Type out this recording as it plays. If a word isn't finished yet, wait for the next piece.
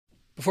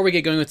Before we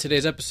get going with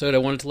today's episode, I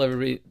wanted to let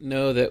everybody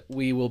know that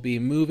we will be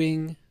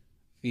moving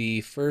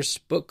the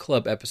first book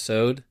club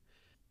episode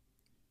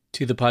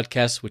to the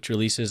podcast, which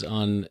releases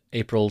on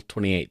April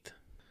 28th,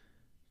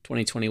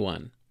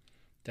 2021.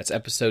 That's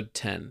episode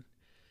 10.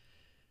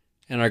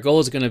 And our goal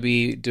is going to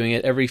be doing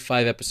it every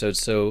 5 episodes.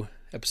 So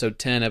episode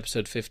 10,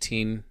 episode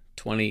 15,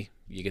 20,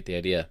 you get the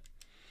idea.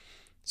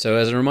 So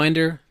as a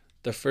reminder,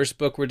 the first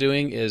book we're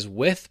doing is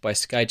With by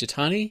Skye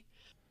Jitani.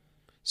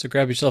 So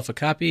grab yourself a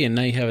copy, and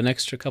now you have an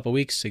extra couple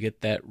weeks to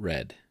get that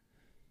read.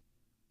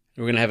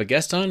 We're going to have a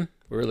guest on.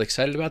 We're really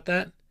excited about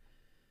that.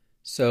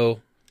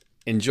 So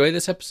enjoy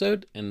this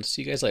episode, and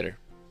see you guys later.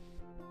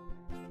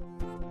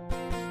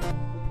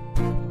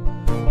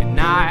 And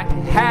I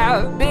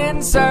have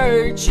been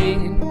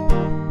searching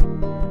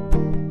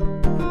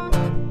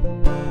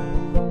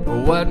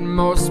for what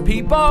most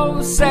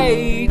people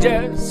say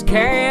just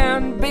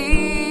can't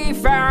be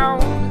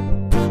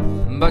found,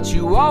 but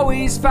you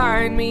always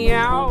find me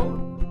out.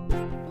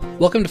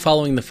 Welcome to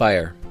Following the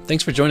Fire.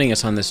 Thanks for joining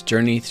us on this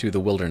journey through the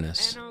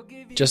wilderness.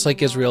 Just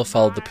like Israel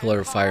followed the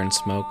pillar of fire and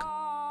smoke,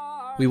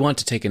 we want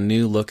to take a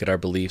new look at our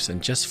beliefs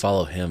and just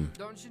follow him.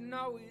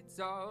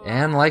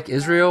 And like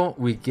Israel,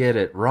 we get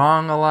it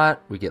wrong a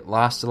lot, we get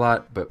lost a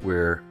lot, but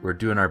we're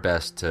doing our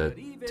best to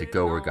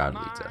go where God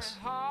leads us.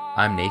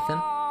 I'm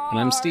Nathan. And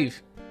I'm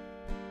Steve.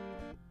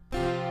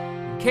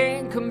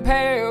 Can't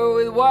compare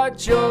with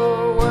what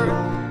you're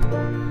worth.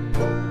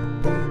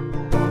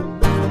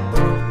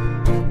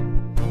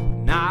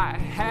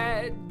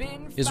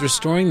 Is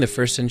restoring the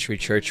first century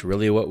church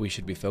really what we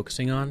should be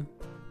focusing on?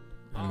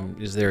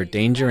 Is there a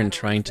danger in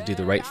trying to do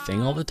the right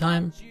thing all the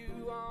time?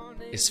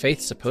 Is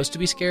faith supposed to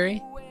be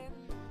scary?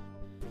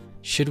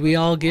 Should we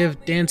all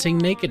give dancing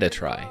naked a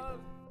try?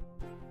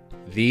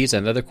 These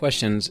and other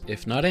questions,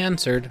 if not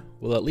answered,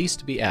 will at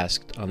least be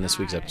asked on this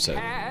week's episode.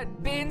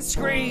 Had been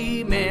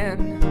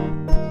screaming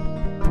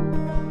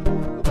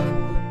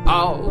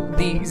all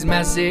these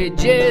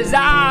messages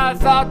I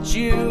thought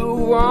you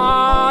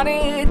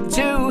wanted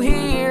to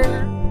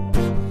hear,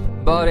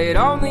 but it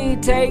only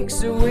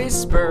takes a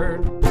whisper,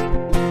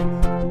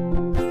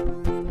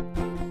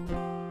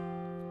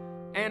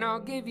 and I'll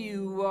give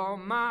you all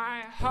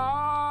my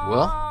heart.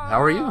 Well,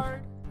 how are you?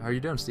 How are you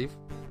doing, Steve?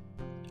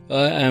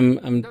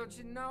 I'm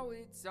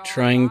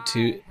trying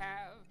to...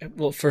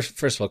 Well,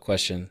 first of all,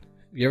 question.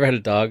 Have you ever had a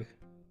dog?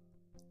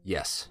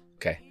 Yes.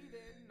 Okay.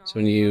 So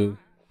when you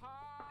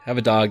have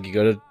a dog, you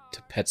go to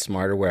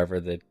PetSmart or wherever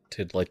to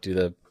do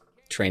the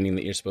training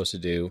that you're supposed to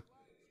do,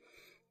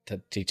 to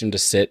teach them to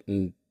sit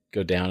and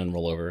go down and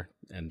roll over,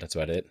 and that's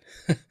about it.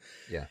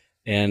 Yeah.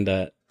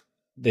 And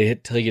they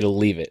tell you to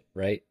leave it,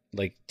 right?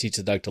 Like, teach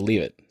the dog to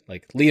leave it.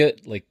 Like, leave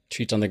it, like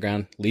treats on the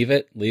ground. Leave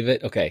it.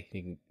 Okay,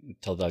 you can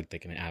tell the dog they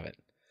can have it.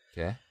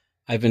 Okay.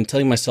 I've been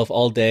telling myself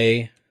all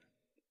day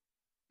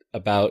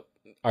about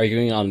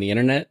arguing on the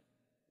internet.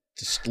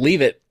 Just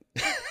leave it.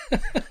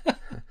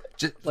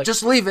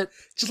 Just leave it.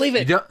 Just leave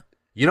it.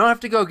 You don't have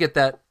to go get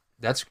that.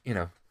 That's,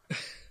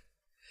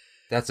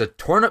 that's a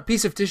torn up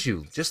piece of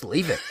tissue. Just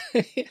leave it.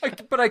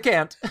 But I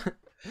can't.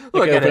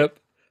 Look at it.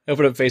 I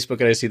open up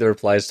Facebook and I see the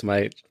replies to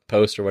my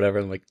post or whatever.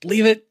 I'm like,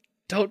 leave it.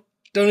 Don't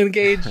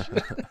engage.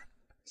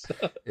 So.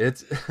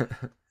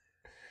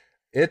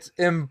 It's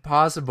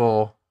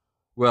impossible.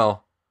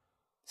 Well,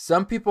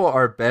 some people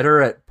are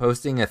better at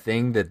posting a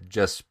thing that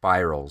just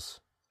spirals.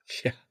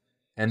 Yeah.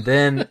 And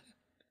then,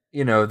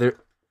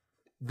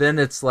 then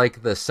it's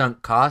like the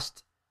sunk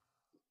cost,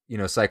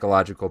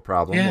 psychological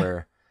problem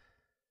where,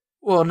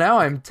 well, now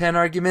I'm 10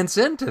 arguments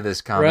into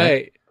this comment.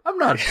 Right. I'm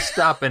not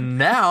stopping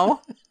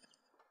now.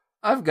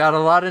 I've got a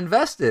lot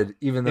invested,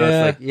 even though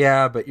it's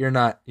like, but you're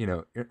not,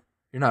 you're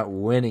not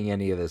winning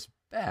any of this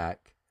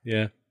back.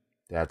 Yeah.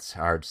 That's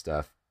hard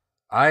stuff.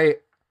 I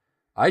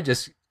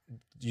just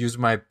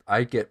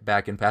I get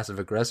back in passive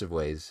aggressive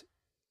ways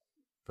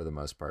for the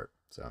most part.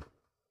 So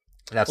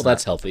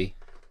that's healthy.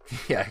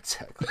 Yeah,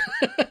 exactly.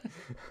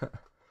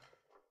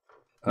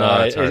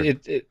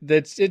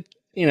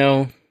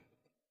 No,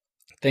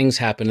 things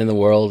happen in the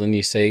world, and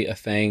you say a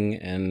thing,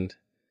 and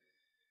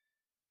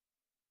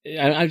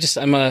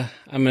I'm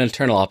an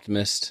eternal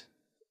optimist,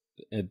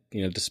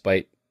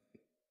 despite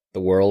the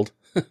world.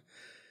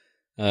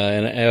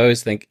 And I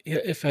always think,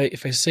 if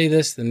I say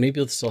this, then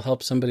maybe this will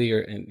help somebody,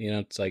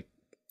 it's like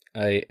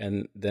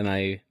then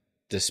I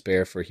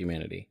despair for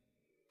humanity.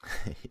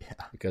 Yeah,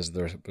 because of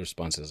the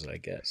responses that I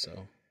get.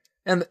 So,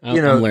 and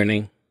I'm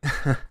learning.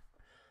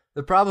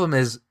 The problem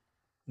is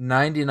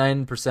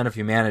 99% of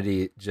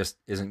humanity just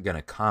isn't going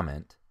to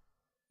comment.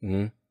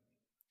 Mm-hmm.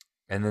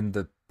 And then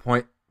the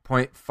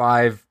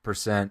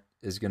 0.5%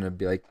 is going to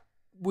be like,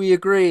 we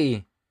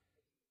agree.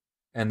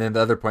 And then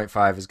the other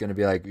 0.5 is going to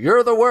be like,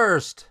 you're the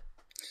worst.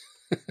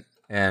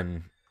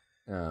 And,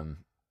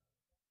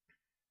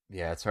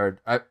 it's hard.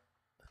 I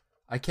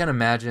can't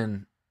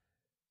imagine.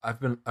 I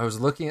was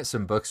looking at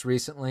some books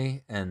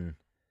recently, and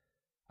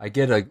I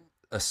get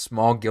a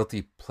small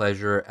guilty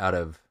pleasure out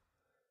of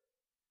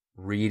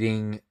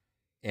reading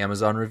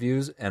Amazon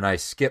reviews, and I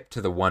skip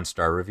to the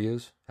 1-star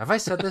reviews. Have I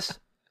said this?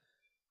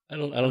 I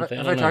don't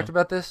Have I talked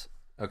about this?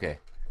 Okay.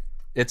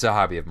 It's a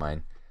hobby of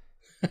mine.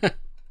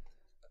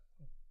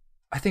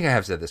 I think I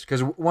have said this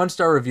because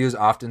 1-star reviews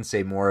often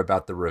say more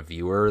about the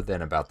reviewer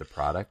than about the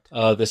product.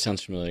 Oh, this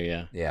sounds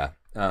familiar. Yeah.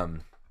 Yeah.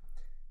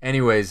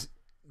 Anyways,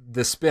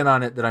 the spin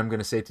on it that I'm going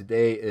to say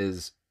today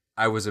is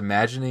I was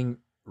imagining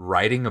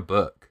writing a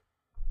book,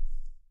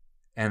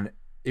 and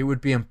it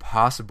would be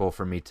impossible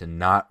for me to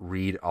not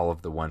read all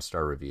of the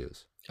 1-star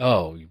reviews.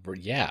 Oh,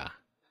 yeah.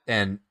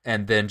 And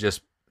then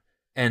just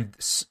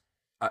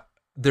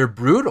they're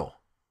brutal.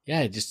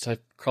 Yeah, just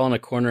like crawl in a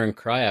corner and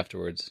cry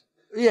afterwards.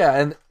 Yeah,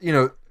 and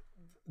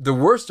the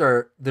worst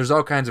are there's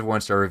all kinds of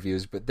 1-star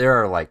reviews, but there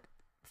are like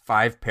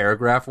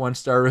 5-paragraph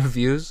 1-star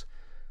reviews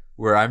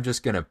where I'm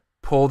just going to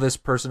pull this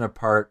person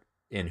apart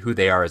in who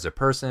they are as a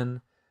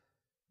person,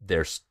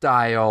 their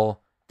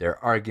style,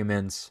 their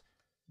arguments,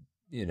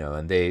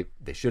 and they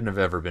shouldn't have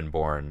ever been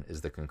born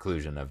is the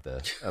conclusion of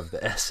the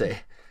essay.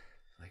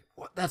 Like,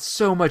 what? That's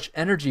so much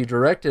energy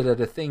directed at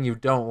a thing you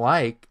don't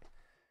like.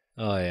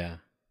 Oh yeah.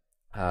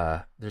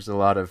 There's a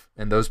lot of,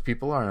 and those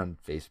people are on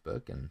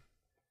Facebook, and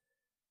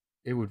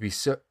it would be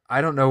so.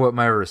 I don't know what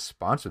my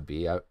response would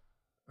be. I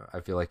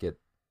feel like it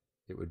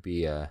would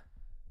be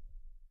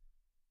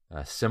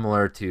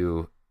similar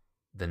to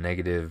the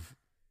negative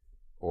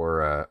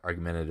or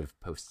argumentative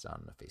posts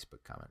on a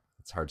Facebook comment.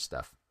 It's hard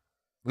stuff.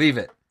 Leave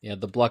it. Yeah,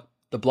 the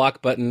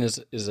block button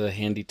is a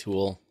handy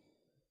tool.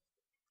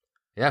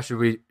 Yeah, should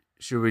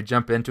we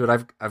jump into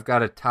it? I've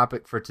got a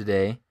topic for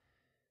today,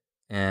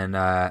 and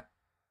I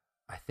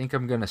think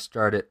I'm going to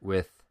start it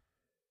with,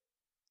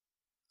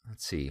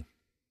 let's see.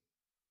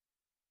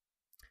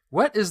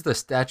 What is the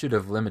statute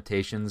of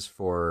limitations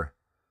for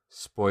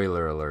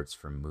spoiler alerts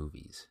for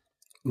movies?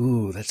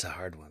 Ooh, that's a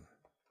hard one.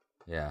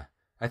 Yeah.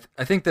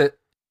 I think that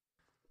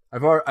I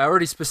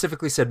already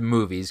specifically said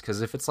movies,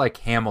 because if it's like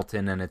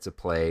Hamilton and it's a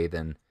play,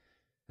 then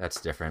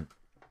that's different.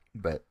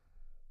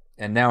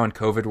 And now in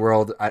COVID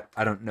world,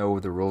 I don't know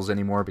the rules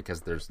anymore,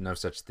 because there's no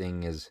such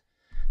thing as,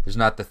 there's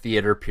not the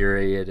theater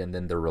period and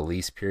then the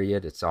release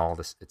period. It's all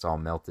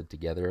melted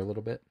together a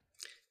little bit.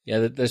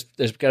 Yeah, there's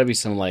got to be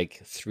some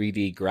like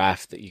 3D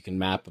graph that you can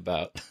map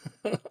about,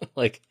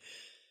 like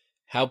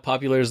how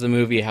popular is the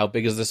movie, how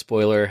big is the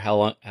spoiler, how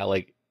long, how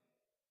like,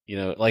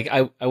 like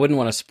I wouldn't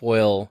want to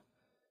spoil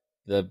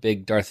the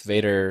big Darth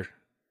Vader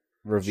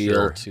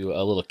reveal to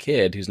a little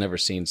kid who's never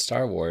seen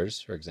Star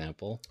Wars, for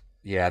example.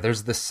 Yeah,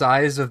 there's the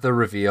size of the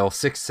reveal,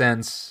 Sixth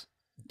Sense,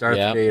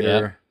 Darth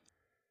Vader.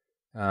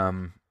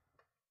 Yep.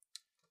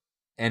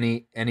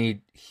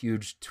 Any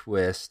huge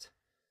twist.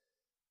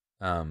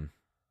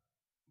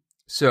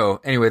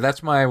 So anyway,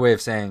 that's my way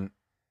of saying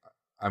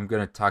I'm not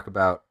going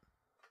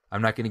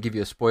to give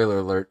you a spoiler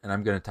alert, and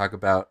I'm going to talk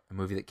about a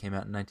movie that came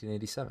out in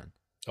 1987.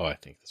 Oh, I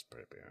think that's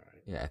pretty all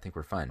right. Yeah, I think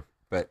we're fine.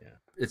 But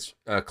it's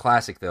a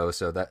classic, though,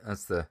 so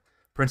that's the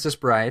Princess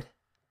Bride.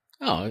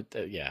 Oh,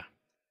 yeah.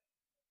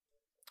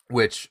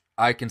 Which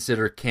I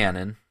consider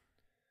canon,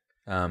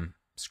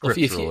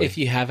 scripturally. If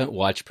you haven't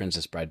watched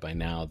Princess Bride by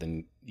now,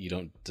 then you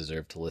don't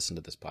deserve to listen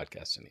to this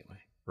podcast anyway.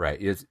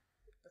 Right.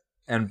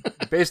 And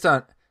based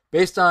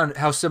on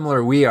how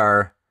similar we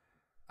are,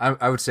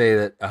 I would say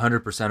that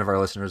 100% of our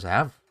listeners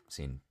have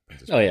seen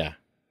Princess Bride. Oh, yeah.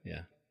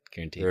 Yeah,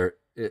 guaranteed.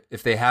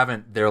 If they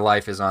haven't, their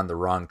life is on the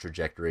wrong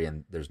trajectory,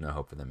 and there's no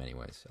hope for them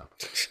anyway.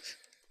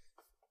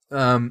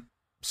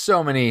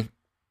 So many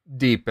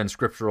deep and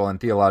scriptural and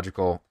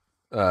theological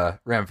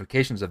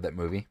ramifications of that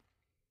movie.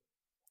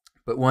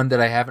 But one that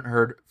I haven't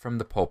heard from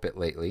the pulpit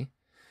lately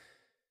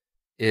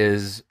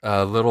is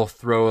a little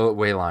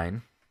throwaway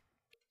line.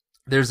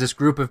 There's this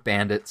group of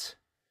bandits.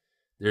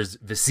 There's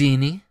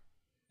Vicini,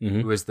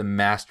 who is the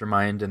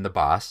mastermind and the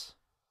boss.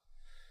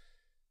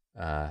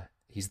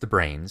 He's the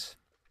brains.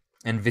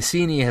 And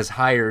Vicini has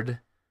hired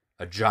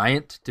a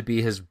giant to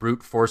be his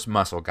brute force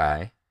muscle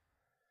guy,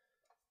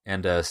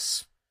 and a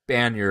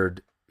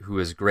Spaniard who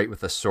is great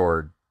with a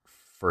sword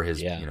for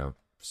his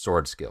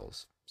sword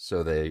skills.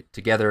 So they're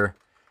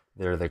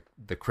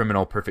the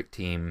criminal perfect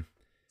team.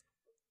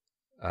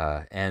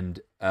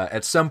 And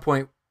at some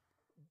point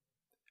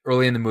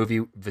early in the movie,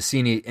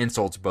 Vicini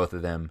insults both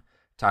of them,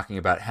 talking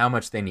about how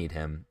much they need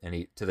him.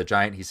 And to the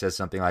giant, he says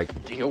something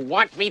like, "Do you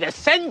want me to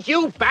send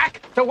you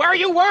back to where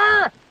you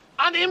were?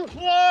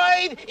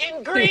 Unemployed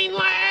in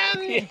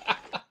Greenland?"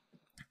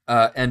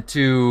 And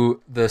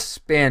to the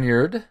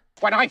Spaniard,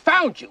 "When I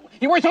found you,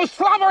 you were so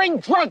slobbering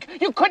drunk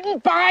you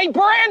couldn't buy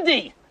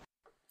brandy."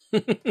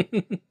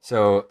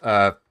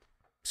 So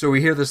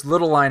we hear this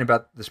little line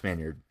about the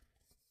Spaniard.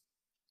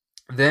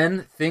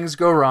 Then things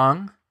go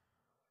wrong.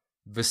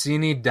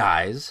 Vicini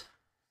dies.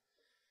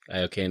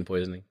 Iocane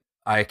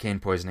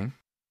poisoning.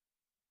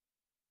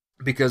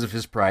 Because of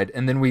his pride.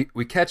 And then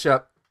we catch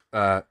up.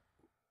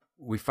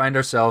 We find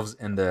ourselves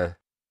in the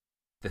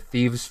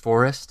thieves'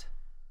 forest.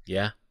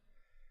 Yeah.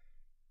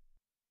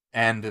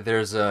 And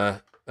there's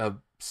a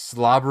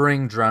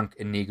slobbering drunk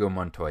Inigo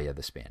Montoya,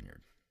 the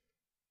Spaniard.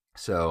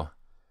 So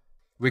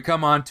we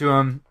come on to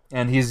him,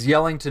 and he's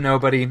yelling to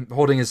nobody,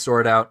 holding his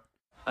sword out.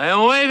 "I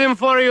am waiting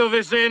for you,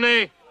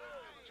 Vicini.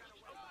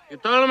 You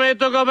told me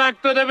to go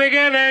back to the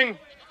beginning.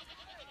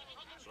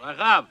 So I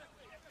have.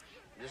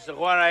 This is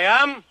where I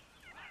am,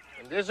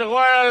 and this is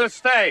where I'll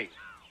stay.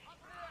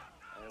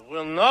 I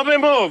will not be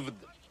moved.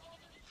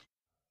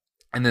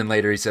 And then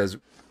later he says,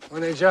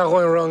 When the job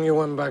went wrong, you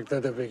went back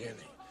to the beginning.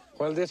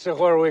 Well, this is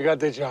where we got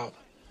the job.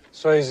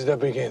 So it's the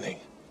beginning.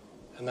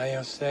 And I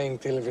am staying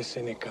till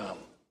Vicini come.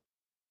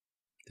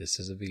 This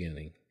is the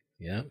beginning.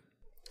 Yeah.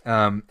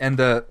 and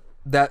that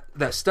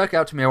stuck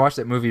out to me. I watched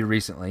that movie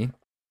recently,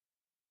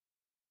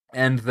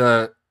 and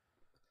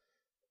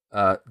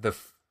I'm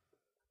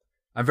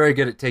very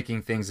good at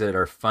taking things that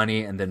are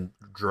funny and then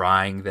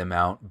drying them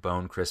out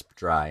bone crisp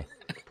dry.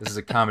 This is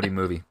a comedy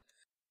movie.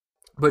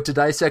 But to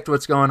dissect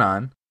what's going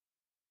on,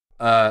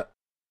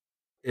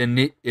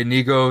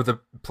 Inigo, the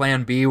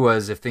plan B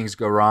was if things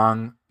go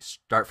wrong,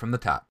 start from the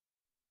top.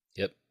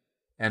 Yep.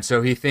 And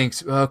so he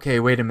thinks, okay,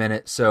 wait a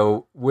minute.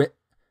 So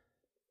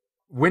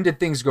when did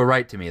things go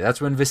right to me? That's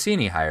when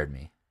Vicini hired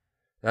me.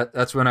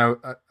 That's when I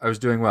was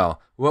doing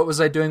well. What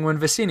was I doing when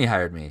Vicini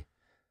hired me?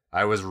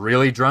 I was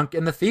really drunk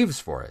in the thieves'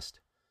 forest.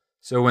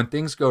 So when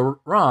things go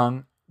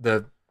wrong,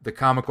 the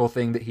comical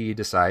thing that he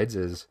decides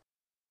is,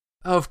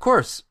 oh, of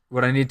course,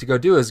 what I need to go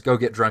do is go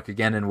get drunk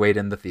again and wait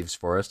in the thieves'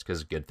 forest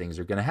because good things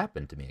are going to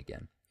happen to me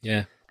again.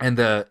 Yeah.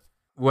 And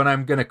what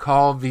I'm going to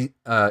call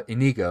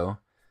Inigo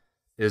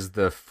is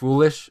the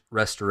foolish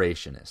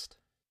restorationist.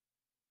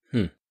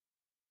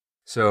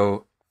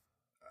 So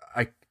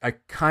I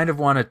kind of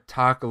want to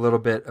talk a little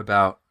bit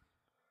about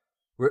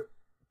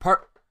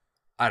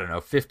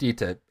 50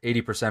 to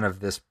 80% of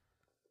this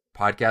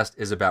podcast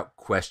is about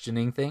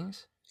questioning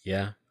things.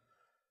 Yeah.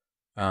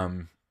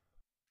 And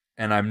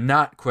I'm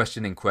not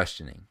questioning.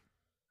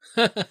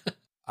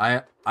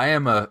 I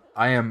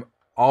am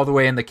all the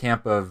way in the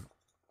camp of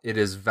it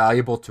is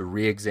valuable to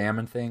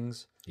re-examine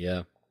things.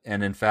 Yeah.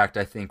 And in fact,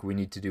 I think we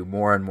need to do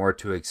more and more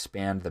to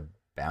expand the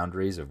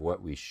boundaries of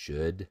what we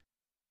should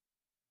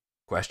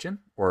question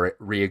or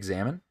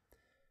re-examine.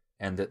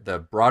 And the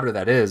broader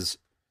that is,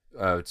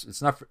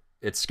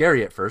 it's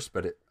scary at first,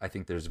 but I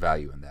think there's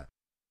value in that.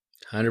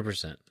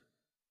 100%.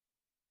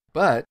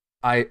 But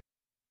I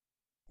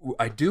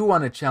do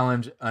want to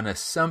challenge an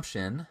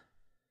assumption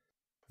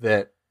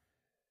that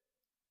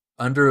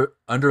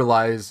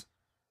underlies.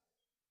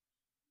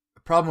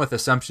 The problem with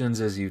assumptions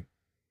is you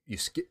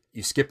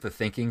skip the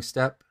thinking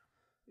step.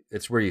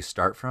 It's where you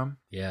start from.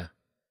 Yeah.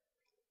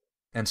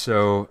 And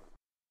so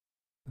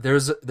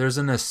there's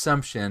an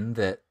assumption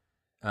that,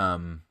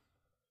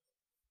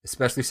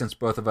 especially since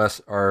both of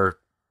us are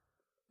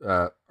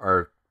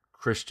our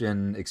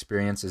Christian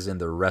experience is in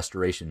the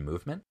Restoration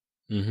movement.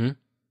 Mm-hmm.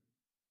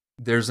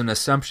 There's an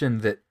assumption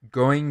that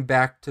going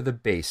back to the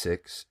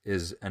basics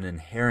is an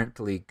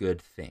inherently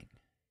good thing.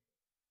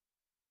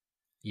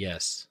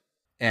 Yes.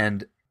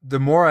 And the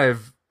more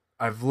I've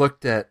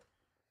looked at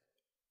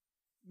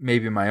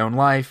maybe my own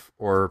life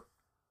or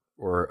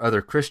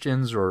other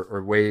Christians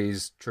or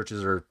ways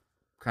churches are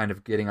kind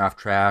of getting off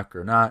track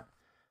or not,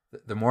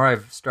 the more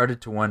I've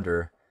started to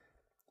wonder,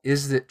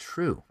 is it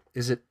true?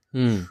 Is it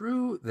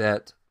true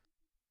that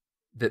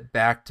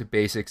back to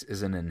basics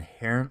is an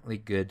inherently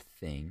good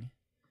thing?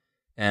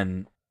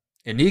 And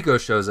Inigo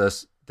shows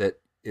us that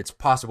it's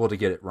possible to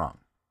get it wrong.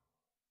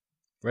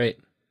 Right.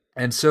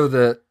 And so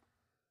the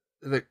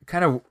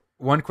kind of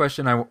one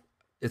question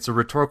it's a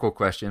rhetorical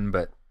question,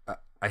 but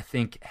I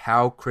think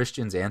how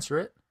Christians answer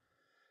it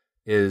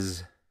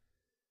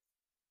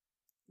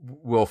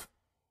will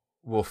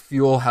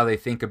fuel how they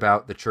think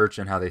about the church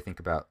and how they think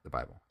about the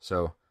Bible.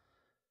 So,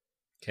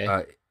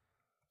 okay.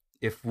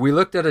 If we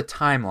looked at a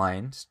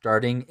timeline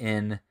starting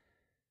in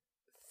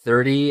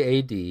 30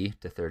 AD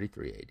to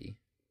 33 AD,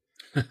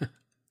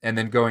 and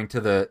then going to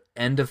the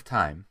end of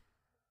time,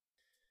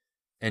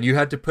 and you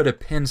had to put a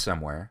pin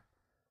somewhere,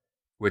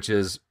 which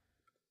is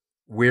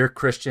where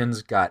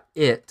Christians got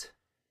it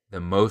the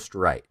most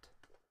right,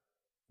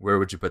 where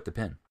would you put the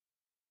pin?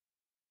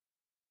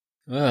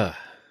 Well,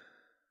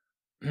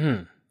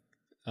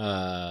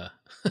 I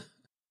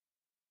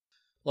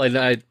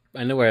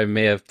know where I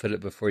may have put it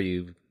before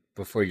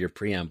your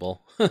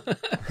preamble.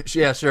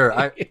 Yeah,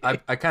 sure.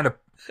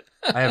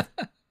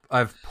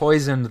 I've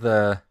poisoned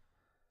the.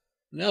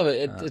 No, but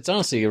it's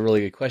honestly a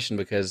really good question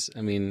because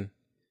I mean,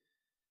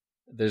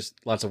 there's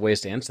lots of ways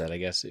to answer that. I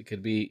guess it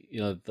could be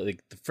the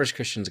first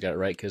Christians got it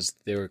right because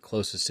they were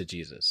closest to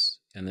Jesus,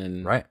 and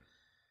then right.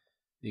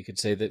 You could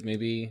say that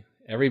maybe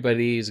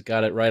everybody's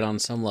got it right on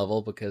some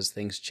level because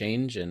things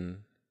change, and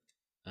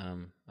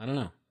I don't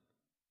know.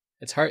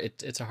 It's hard.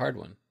 It's a hard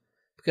one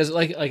because,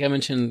 like I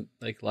mentioned,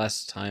 like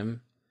last time,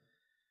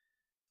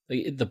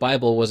 the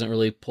Bible wasn't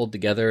really pulled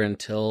together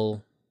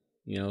until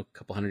a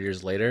couple hundred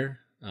years later.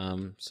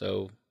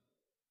 So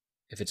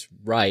if it's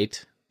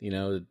right, I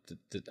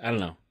don't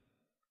know.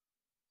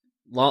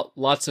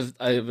 Lots of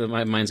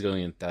my mind's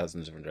going in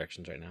thousands of different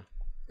directions right now.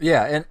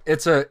 Yeah, and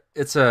it's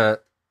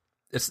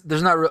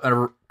there's not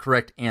a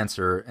correct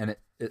answer, and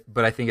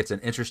but I think it's an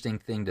interesting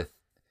thing to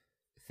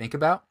think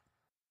about.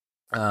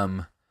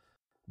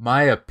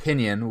 My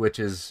opinion, which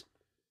is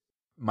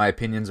my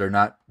opinions are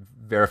not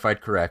verified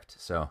correct.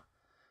 So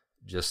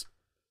just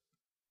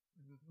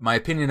my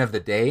opinion of the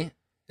day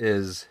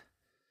is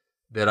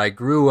that I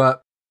grew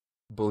up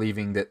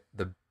believing that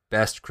the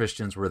best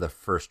Christians were the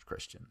first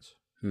Christians.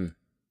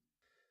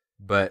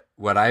 But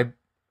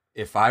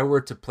if I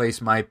were to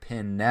place my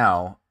pin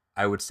now,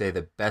 I would say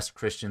the best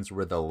Christians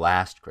were the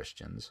last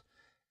Christians.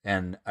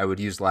 And I would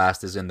use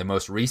last as in the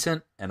most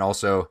recent, and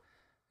also,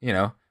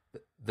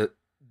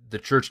 the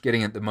church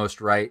getting it the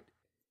most right.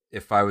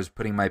 If I was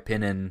putting my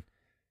pin in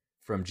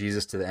from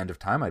Jesus to the end of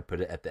time, I'd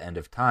put it at the end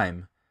of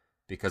time,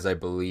 because I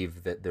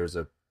believe that there's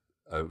a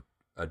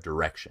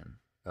direction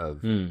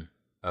of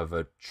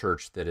a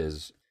church that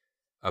is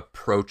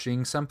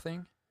approaching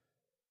something.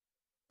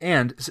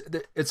 And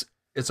it's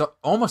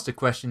almost a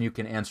question you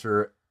can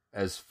answer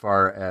as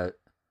far as,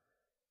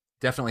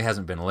 definitely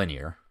hasn't been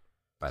linear,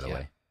 by the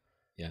way.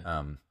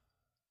 Yeah.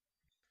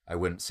 I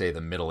wouldn't say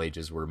the Middle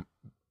Ages were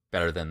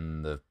better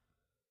than the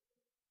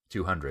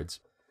 200s,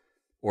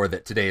 or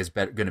that today is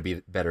going to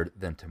be better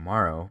than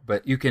tomorrow.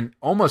 But you can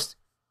almost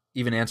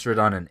even answer it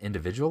on an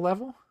individual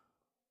level.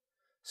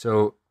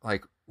 So,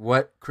 like,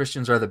 what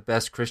Christians are the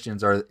best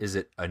Christians? Is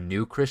it a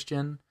new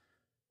Christian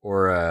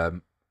or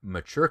a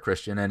mature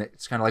Christian? And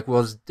it's kind of like,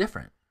 well, it's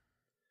different.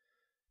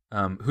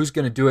 Who's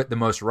going to do it the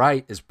most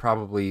right is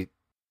probably,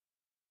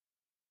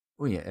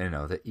 well, yeah, I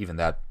know that even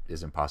that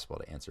is impossible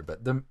to answer,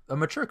 but a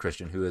mature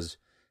Christian who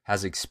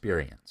has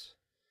experience.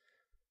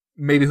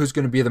 Maybe who's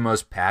going to be the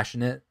most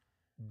passionate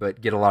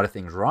but get a lot of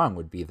things wrong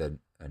would be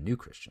a new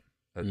Christian,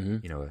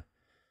 an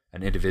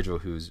individual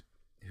who's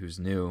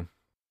new.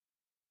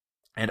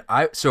 And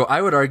I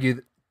would argue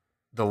that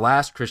the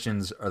last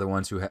Christians are the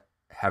ones who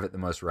have it the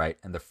most right,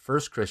 and the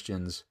first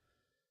Christians,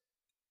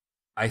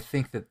 I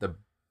think that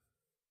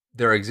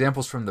there are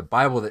examples from the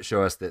Bible that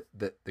show us that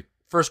the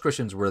first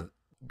Christians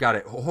got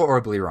it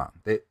horribly wrong.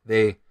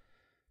 They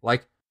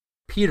like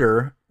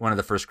Peter, one of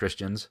the first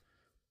Christians,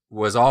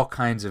 was all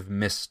kinds of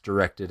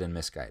misdirected and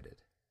misguided.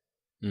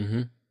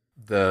 Mm-hmm.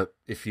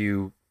 If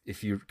you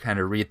kind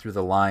of read through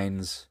the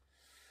lines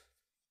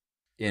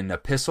in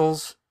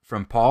epistles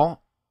from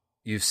Paul,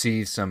 you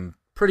see some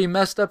pretty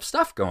messed up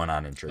stuff going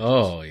on in churches.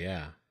 Oh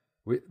yeah,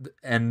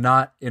 and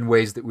not in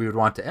ways that we would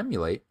want to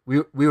emulate.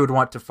 We would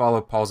want to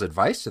follow Paul's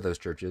advice to those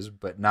churches,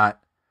 but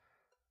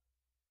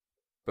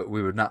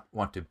we would not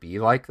want to be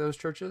like those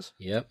churches.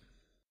 Yep.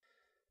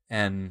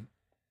 And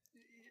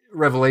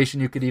Revelation,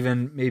 you could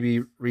even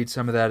maybe read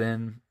some of that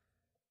in.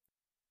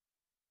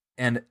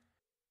 And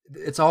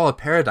it's all a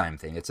paradigm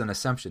thing. It's an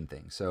assumption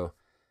thing. So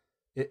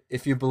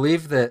if you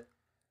believe that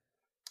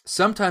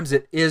sometimes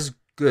it is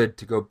good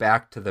to go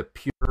back to the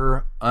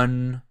pure,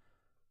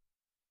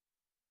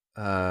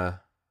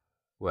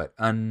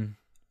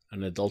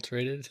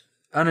 unadulterated,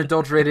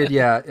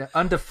 yeah,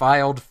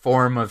 undefiled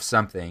form of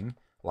something.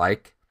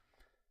 Like,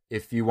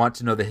 if you want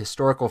to know the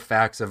historical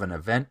facts of an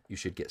event, you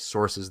should get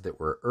sources that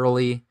were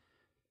early,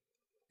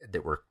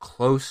 that were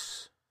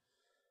close,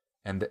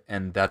 and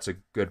that's a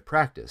good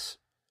practice.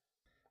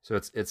 So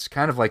it's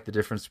kind of like the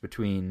difference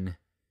between,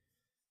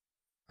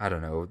 I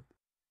don't know,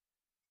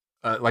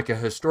 like a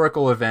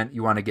historical event,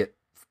 you want to get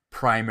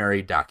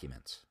primary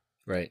documents.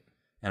 Right.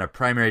 And a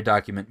primary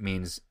document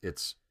means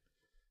it's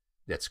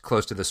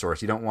close to the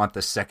source. You don't want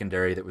the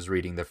secondary that was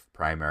reading the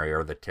primary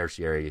or the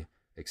tertiary,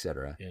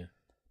 etc. Yeah.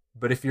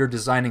 But if you're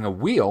designing a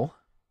wheel,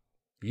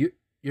 you're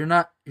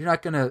not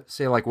going to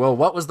say like, well,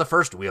 what was the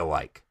first wheel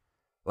like?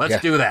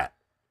 Let's do that,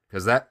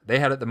 because they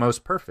had it the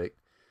most perfect.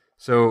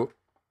 So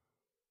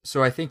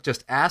I think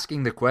just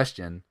asking the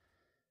question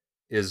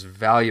is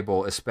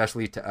valuable,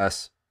 especially to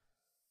us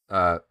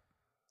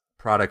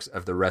products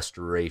of the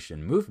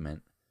Restoration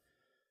movement.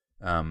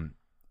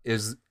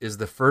 Is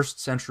the first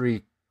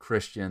century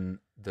Christian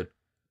the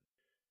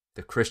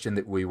Christian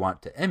that we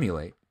want to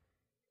emulate?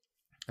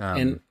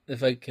 And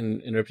if I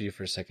can interrupt you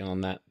for a second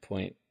on that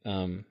point,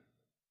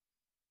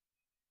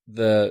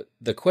 the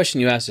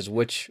question you asked is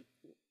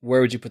where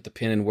would you put the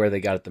pin and where they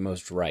got it the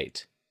most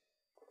right?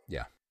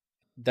 Yeah.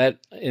 That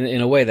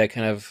in a way that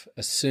kind of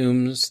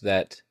assumes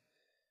that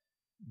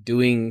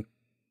doing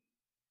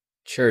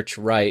church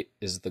right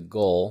is the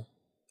goal,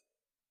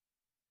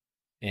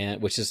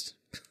 and which is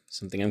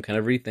something I'm kind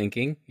of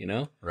rethinking,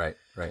 Right.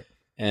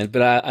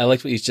 But I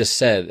liked what you just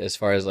said as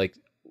far as like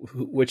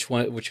which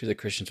of the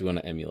Christians we want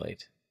to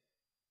emulate.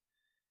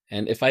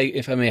 And if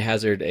I may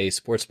hazard a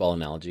sports ball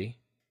analogy.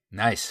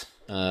 Nice.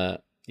 Yeah.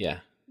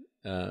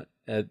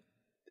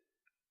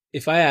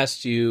 If I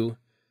asked you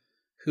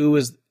who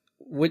was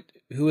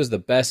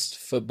the best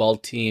football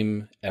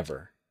team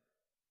ever?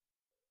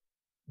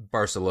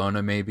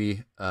 Barcelona,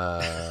 maybe.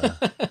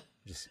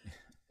 Just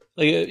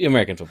like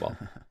American football.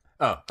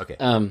 Oh, okay.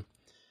 I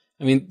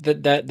mean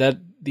that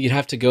you'd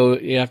have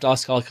to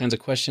ask all kinds of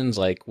questions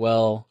like,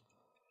 well,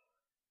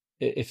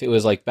 if it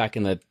was like back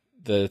in the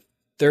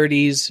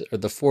 30s or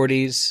the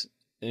 40s,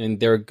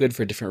 and they were good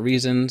for different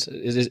reasons.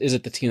 Is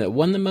it the team that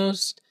won the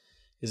most?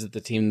 Is it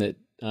the team that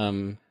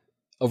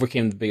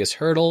overcame the biggest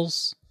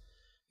hurdles?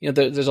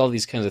 There's all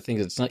these kinds of things.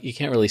 It's not, you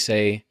can't really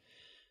say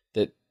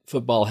that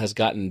football has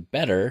gotten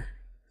better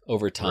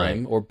over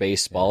time, or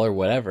baseball or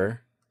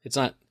whatever. It's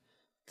not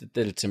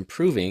that it's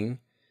improving.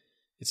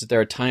 It's that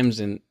there are times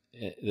that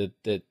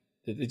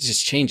it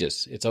just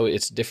changes.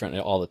 It's different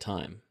all the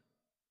time.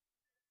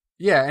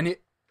 Yeah, and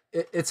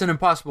it's an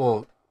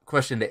impossible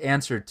question to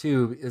answer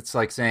too. It's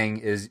like saying,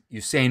 is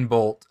Usain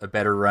Bolt a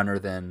better runner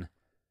than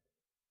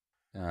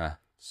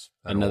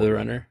another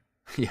runner?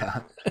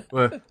 Yeah.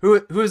 Well,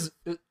 who is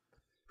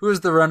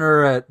the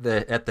runner at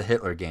the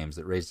Hitler Games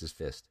that raised his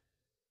fist?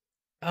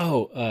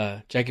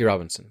 Oh, Jackie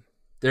Robinson.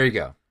 There you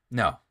go.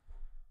 No.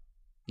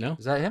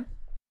 Is that him?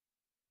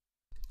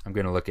 I'm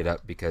going to look it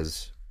up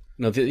because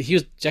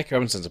Jackie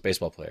Robinson's a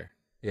baseball player.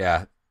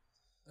 Yeah.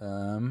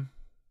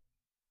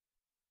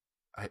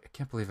 I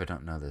can't believe I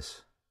don't know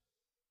this.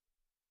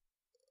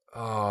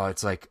 Oh,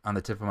 it's like on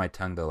the tip of my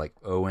tongue though, like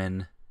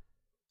Owen.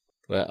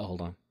 Well,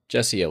 hold on.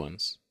 Jesse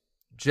Owens.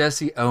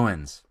 Jesse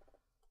Owens.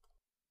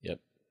 Yep.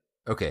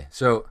 Okay,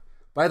 so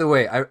by the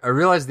way, I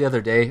realized the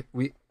other day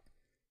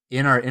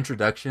in our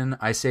introduction,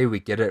 I say we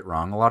get it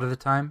wrong a lot of the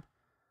time,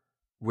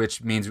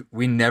 which means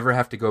we never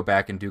have to go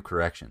back and do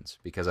corrections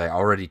because I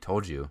already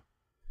told you.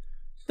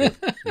 I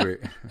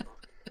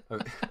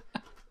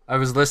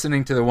was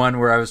listening to the one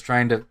where I was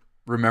trying to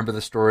remember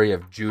the story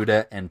of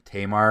Judah and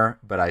Tamar,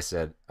 but I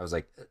was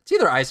like, it's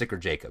either Isaac or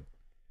Jacob.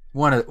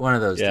 One of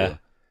those two.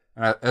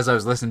 And as I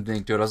was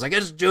listening to it, I was like,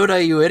 it's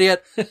Judah, you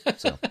idiot.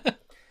 So,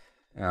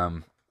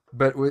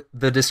 but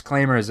the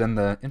disclaimer is in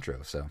the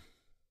intro. So,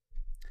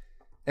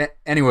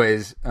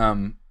 anyways,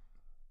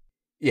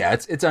 yeah,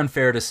 it's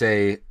unfair to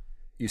say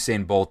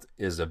Usain Bolt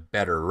is a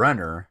better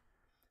runner.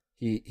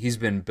 He's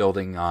been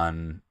building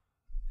on.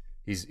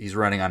 He's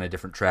running on a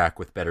different track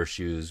with better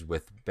shoes,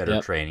 with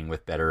better training,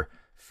 with better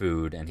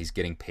food, and he's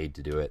getting paid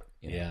to do it.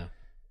 Yeah.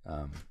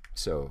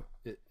 So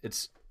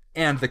it's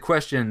and the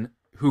question,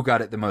 who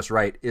got it the most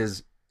right,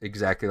 is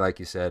exactly like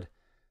you said,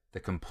 the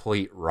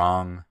complete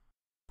wrong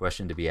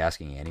question to be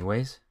asking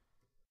anyways.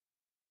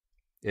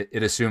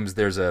 It assumes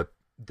there's a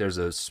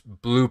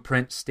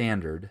blueprint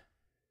standard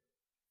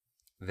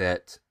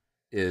that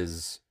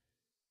is,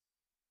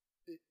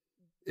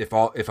 if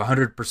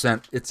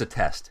 100%, it's a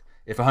test.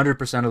 If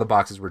 100% of the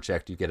boxes were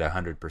checked, you get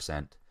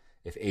 100%.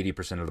 If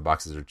 80% of the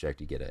boxes are checked,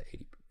 you get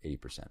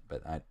 80%.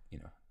 But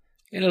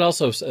And it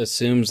also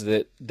assumes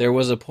that there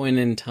was a point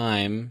in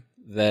time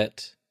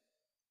that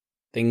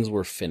things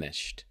were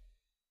finished.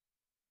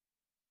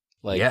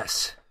 Like,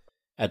 yes.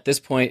 At this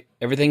point,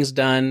 everything's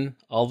done.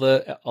 All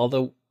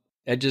the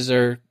edges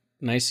are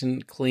nice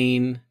and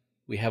clean.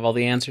 We have all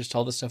the answers to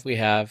all the stuff we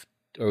have,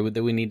 or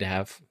that we need to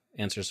have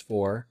answers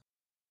for.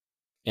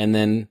 And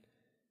then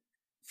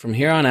from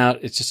here on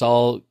out, it's just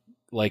all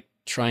like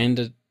trying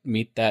to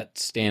meet that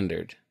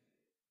standard.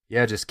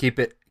 Yeah, just keep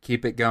it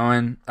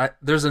going.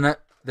 There's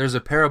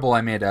a parable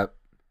I made up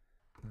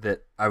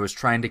that I was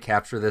trying to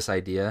capture this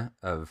idea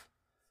of.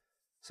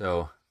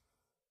 So,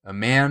 a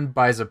man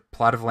buys a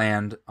plot of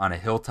land on a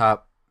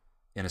hilltop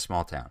in a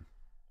small town,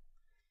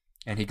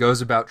 and he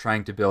goes about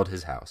trying to build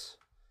his house.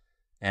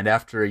 And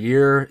after a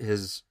year,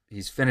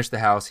 he's finished the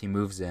house. He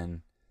moves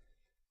in,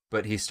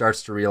 but he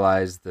starts to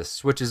realize the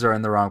switches are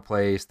in the wrong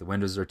place. The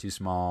windows are too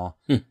small,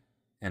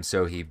 and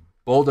so he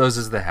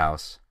bulldozes the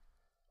house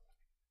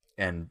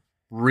and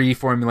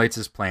reformulates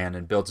his plan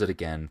and builds it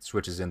again.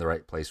 Switches in the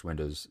right place,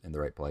 windows in the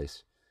right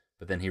place.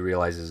 But then he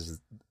realizes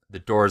the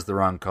door is the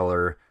wrong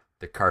color.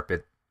 The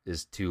carpet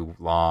is too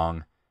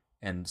long.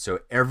 And so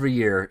every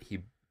year,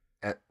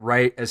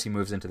 right as he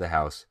moves into the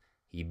house,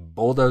 he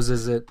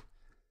bulldozes it,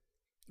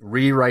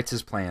 rewrites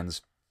his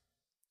plans,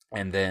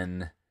 and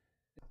then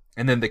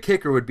the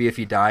kicker would be if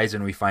he dies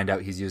and we find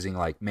out he's using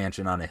like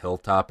mansion on a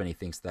hilltop and he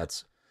thinks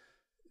that's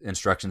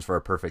instructions for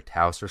a perfect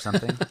house or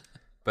something.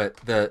 but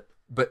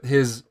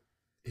his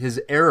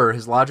error,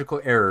 his logical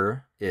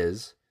error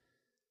is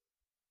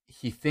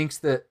he thinks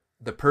that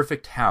the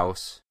perfect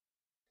house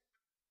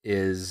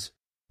is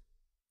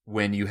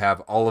when you have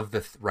all of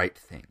the right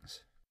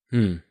things.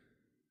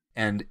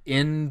 And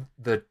in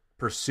the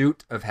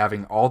pursuit of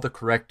having all the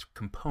correct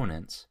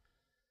components,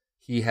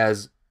 he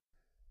has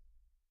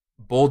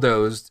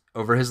bulldozed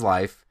over his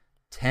life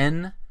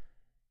 10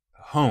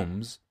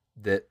 homes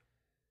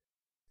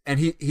and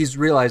he's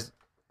realized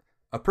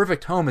a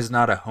perfect home is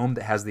not a home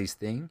that has these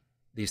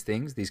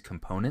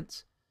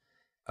components.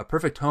 A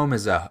perfect home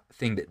is a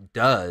thing that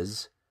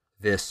does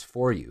this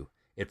for you.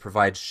 It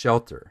provides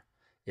shelter.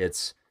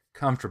 It's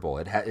comfortable.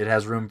 It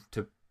has room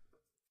to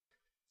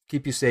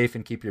keep you safe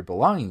and keep your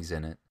belongings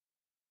in it.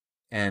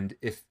 And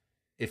if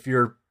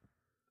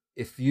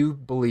you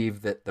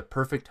believe that the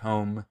perfect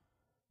home,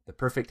 the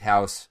perfect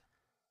house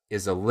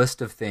is a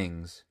list of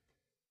things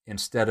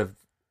instead of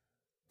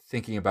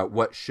thinking about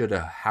what should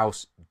a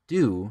house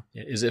do,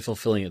 is it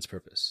fulfilling its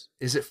purpose?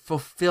 Is it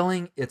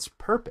fulfilling its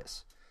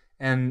purpose?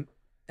 And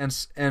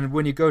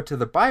when you go to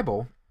the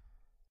Bible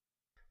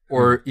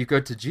or you go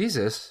to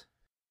Jesus,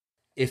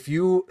 if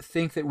you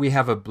think that we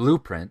have a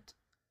blueprint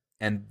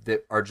and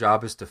that our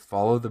job is to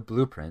follow the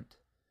blueprint,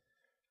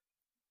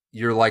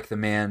 you're like the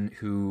man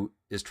who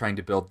is trying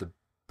to build the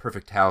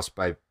perfect house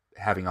by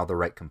having all the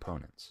right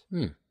components.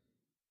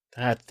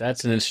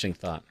 That's an interesting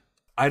thought.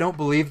 I don't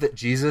believe that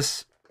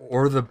Jesus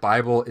or the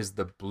Bible is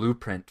the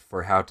blueprint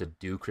for how to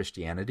do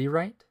Christianity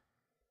right.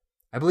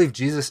 I believe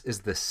Jesus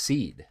is the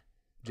seed.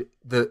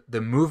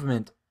 The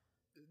movement,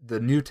 the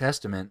New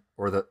Testament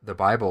or the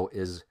Bible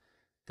is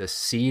the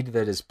seed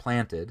that is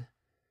planted,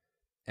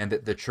 and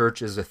that the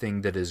church is a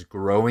thing that is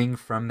growing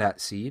from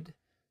that seed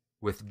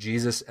with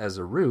Jesus as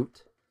a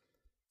root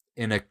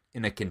in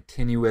a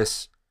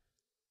continuous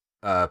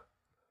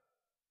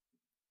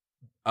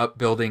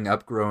upbuilding,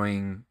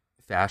 upgrowing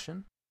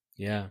fashion.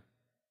 Yeah.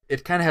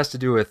 It kind of has to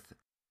do with,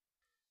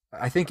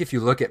 I think if you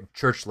look at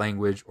church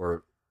language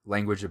or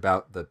language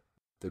about the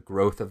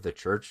growth of the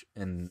church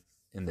in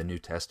the New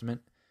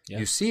Testament,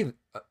 you see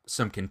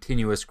some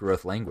continuous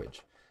growth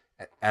language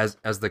as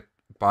the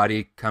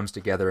body comes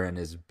together and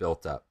is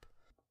built up.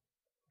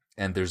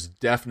 And there's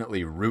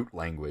definitely root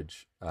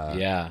language,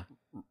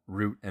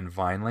 root and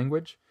vine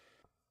language.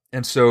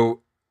 And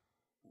so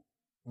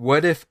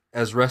what if,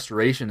 as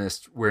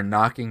restorationists, we're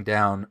knocking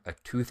down a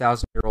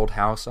 2,000-year-old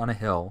house on a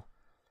hill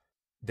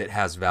that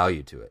has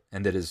value to it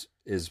and that is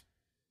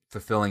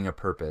fulfilling a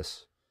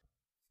purpose,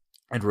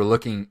 and we're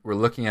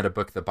looking at a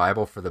book, the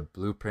Bible, for the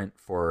blueprint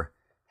for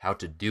how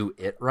to do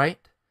it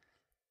right,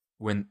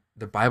 when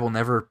the Bible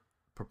never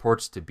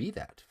purports to be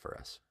that for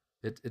us.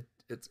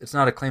 It's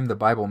not a claim the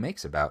Bible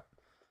makes about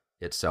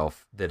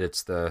itself that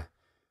it's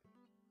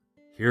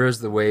here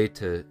is the way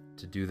to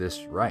do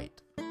this right.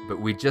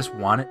 But we just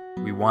want it.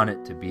 We want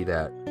it to be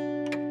that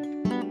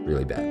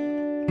really bad.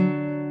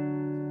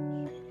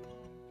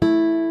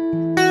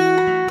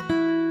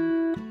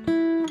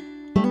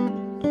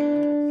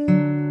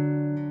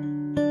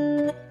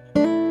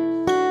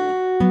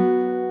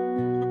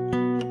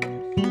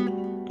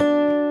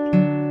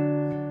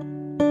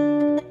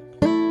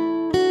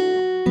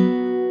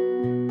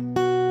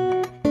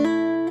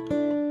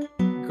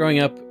 Growing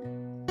up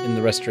in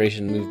the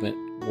Restoration movement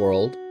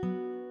world,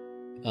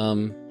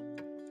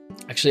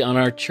 actually on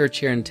our church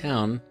here in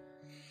town,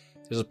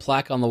 there's a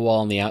plaque on the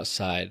wall on the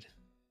outside.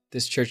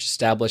 This church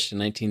established in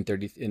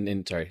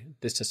 1930.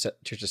 This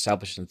church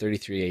established in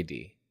 33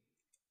 A.D.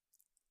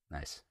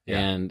 Nice. Yeah.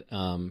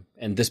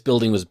 And this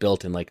building was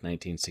built in like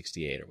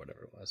 1968 or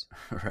whatever it was.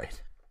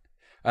 Right.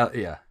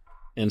 Yeah.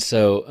 And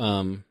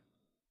so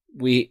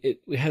we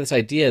had this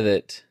idea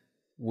that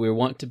we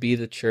want to be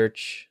the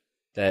church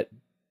that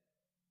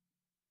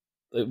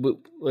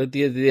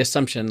the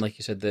assumption, like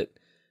you said, that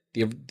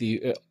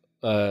the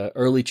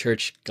early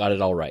church got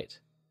it all right,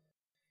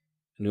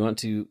 and we want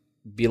to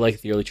be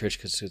like the early church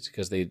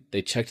because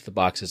they checked the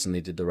boxes and they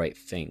did the right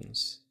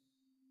things.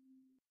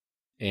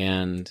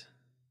 And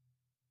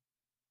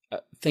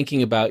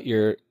thinking about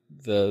the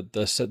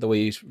way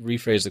you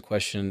rephrased the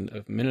question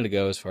a minute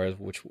ago, as far as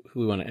who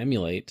we want to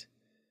emulate,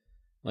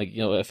 like,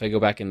 if I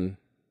go back on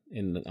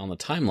the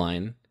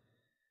timeline,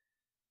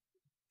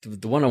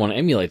 the one I want to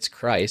emulate is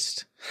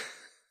Christ.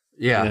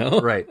 Yeah,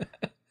 right.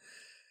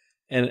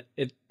 And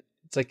it's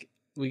like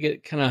we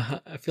get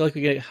I feel like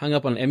we get hung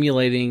up on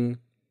emulating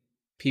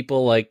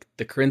people like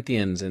the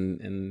Corinthians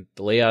and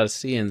the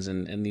Laodiceans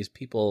and these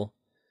people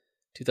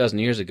 2,000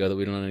 years ago that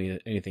we don't know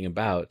anything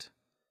about.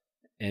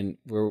 And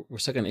we're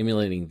stuck on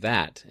emulating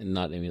that and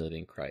not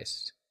emulating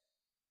Christ.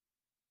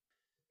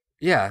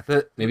 Yeah.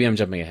 Maybe I'm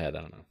jumping ahead.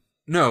 I don't know.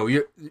 No,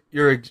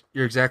 you're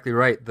exactly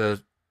right.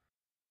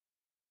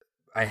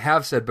 I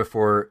have said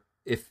before,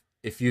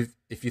 if you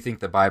think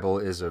the Bible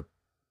is a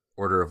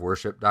order of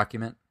worship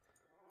document,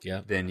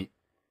 then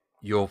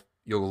you'll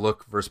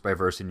look verse by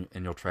verse and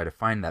you'll try to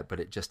find that, but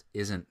it just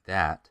isn't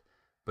that.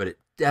 But it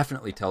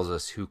definitely tells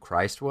us who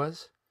Christ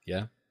was.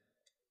 Yeah.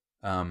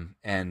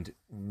 And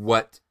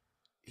what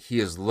he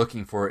is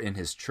looking for in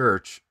his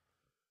church,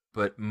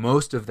 but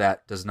most of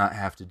that does not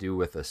have to do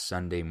with a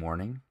Sunday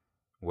morning,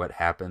 what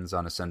happens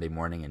on a Sunday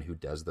morning and who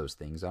does those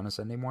things on a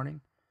Sunday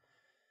morning.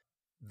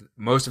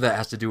 Most of that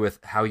has to do with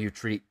how you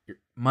treat your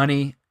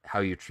money, how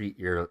you treat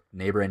your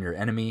neighbor and your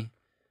enemy,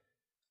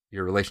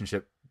 your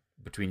relationship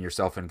between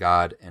yourself and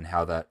God, and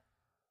how that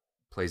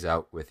plays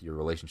out with your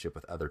relationship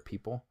with other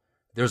people.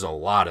 There's a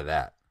lot of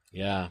that.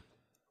 Yeah.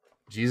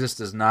 Jesus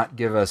does not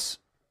give us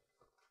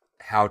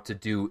how to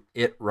do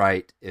it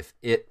right if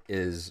it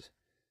is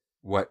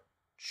what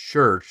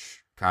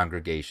church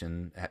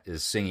congregation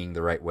is singing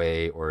the right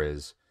way, or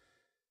is,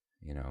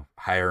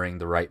 hiring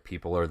the right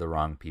people or the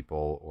wrong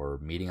people, or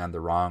meeting on the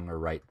wrong or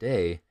right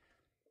day.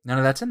 None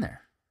of that's in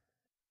there.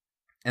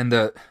 And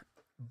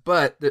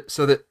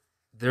so that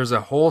there's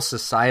a whole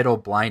societal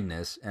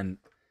blindness, and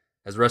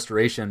as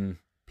restoration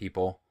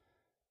people,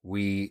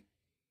 we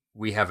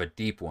have a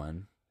deep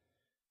one.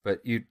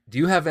 But do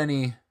you have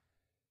any?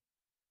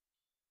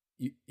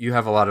 You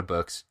have a lot of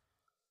books.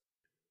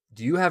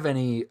 Do you have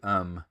any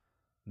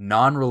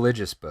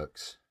non-religious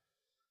books?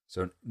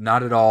 So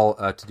not at all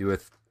to do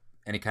with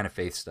any kind of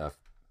faith stuff.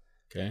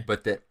 Okay.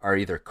 But that are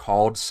either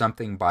called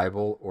something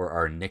Bible or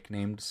are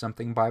nicknamed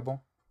something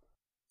Bible?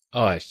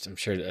 Oh, I'm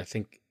sure. I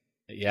think,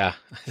 yeah.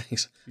 I think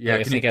so. Yeah,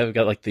 I think I've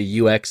got like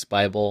the UX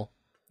Bible.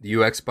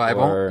 The UX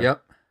Bible?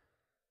 Yep.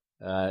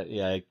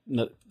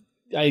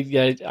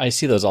 I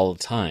see those all the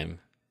time.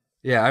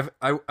 Yeah,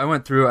 I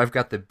went through. I've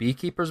got the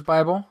Beekeeper's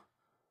Bible,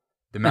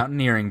 the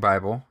Mountaineering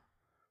Bible,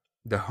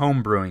 the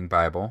Homebrewing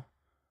Bible.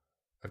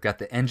 I've got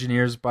the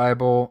Engineer's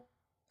Bible,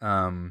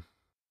 and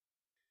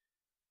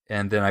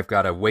then I've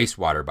got a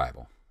Wastewater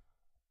Bible.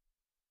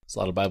 It's a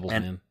lot of Bibles,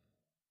 And man.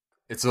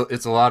 It's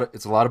a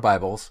lot of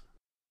Bibles,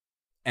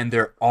 and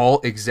they're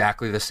all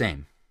exactly the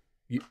same.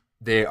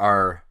 They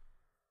are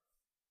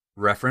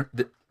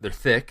they're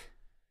thick.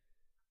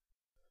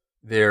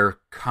 They're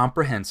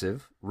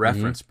comprehensive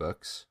reference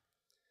books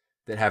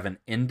that have an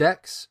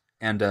index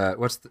and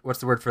what's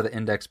the word for the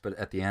index? But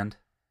at the end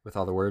with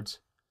all the words,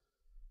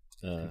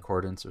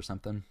 concordance or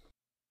something.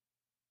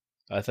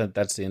 I thought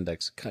that's the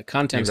index.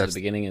 Contents at the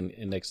beginning and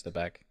index at the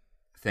back.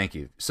 Thank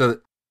you.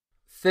 So,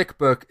 thick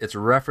book. It's a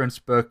reference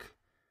book.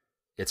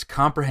 It's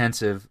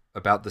comprehensive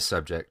about the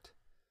subject,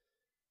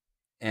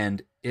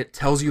 and it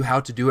tells you how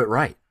to do it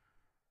right.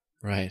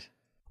 Right.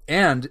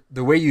 And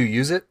the way you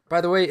use it,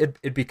 by the way,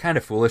 it'd be kind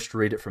of foolish to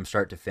read it from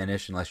start to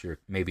finish unless you're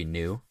maybe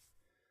new.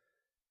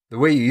 The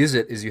way you use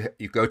it is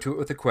you go to it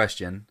with a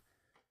question.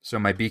 So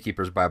my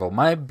Beekeeper's Bible,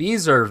 my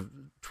bees are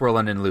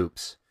twirling in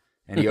loops,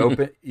 and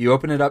you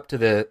open it up to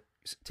the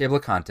table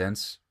of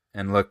contents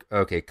and look,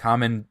 okay,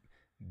 common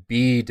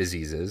bee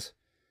diseases,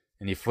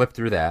 and you flip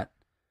through that,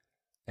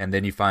 and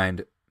then you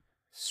find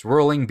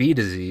swirling bee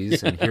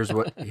disease, and here's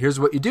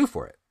what you do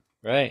for it.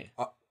 Right.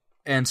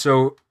 And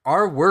so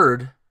our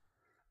word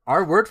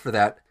for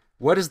that,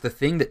 what is the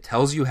thing that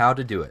tells you how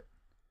to do it?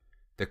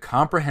 The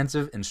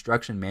comprehensive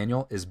instruction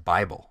manual is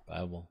Bible.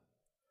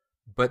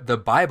 But the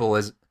Bible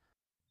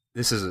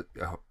this is a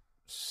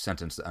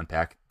sentence to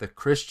unpack. The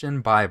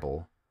Christian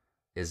Bible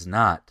is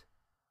not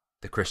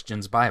the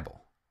Christian's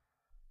Bible.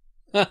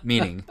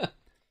 Meaning,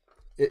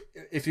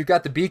 if you've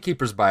got the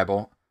Beekeeper's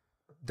Bible,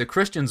 the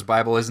Christian's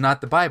Bible is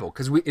not the Bible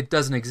because it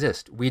doesn't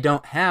exist. We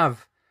don't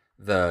have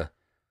the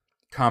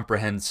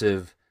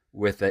comprehensive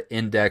with an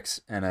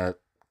index and a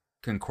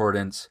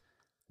concordance.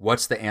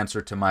 What's the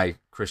answer to my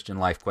Christian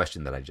life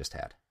question that I just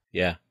had?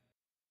 Yeah.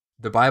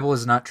 The Bible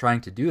is not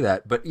trying to do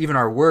that, but even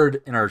our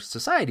word in our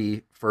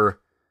society for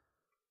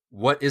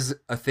what is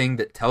a thing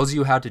that tells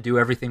you how to do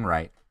everything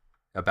right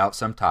about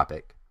some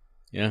topic,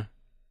 yeah,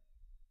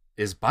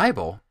 is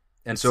Bible.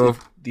 And it's so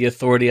the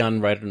authority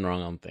on right and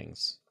wrong on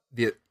things.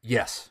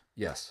 Yes.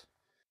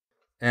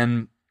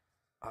 And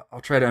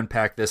I'll try to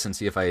unpack this and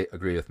see if I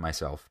agree with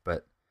myself,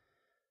 but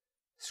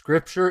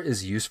Scripture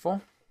is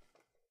useful,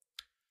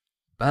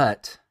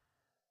 but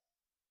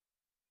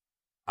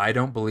I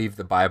don't believe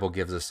the Bible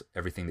gives us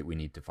everything that we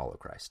need to follow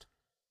Christ.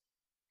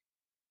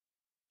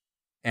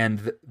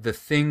 And the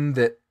thing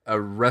that a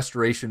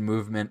restoration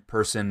movement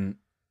person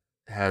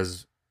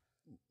has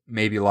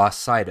maybe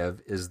lost sight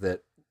of is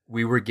that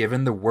we were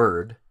given the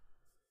Word.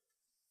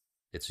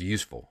 It's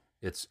useful.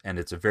 It's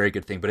a very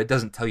good thing, but it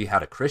doesn't tell you how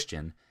to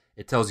Christian.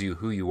 It tells you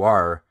who you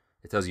are.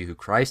 It tells you who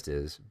Christ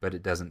is, but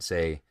it doesn't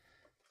say,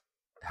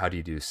 how do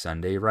you do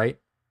Sunday right?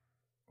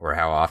 Or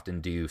how often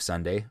do you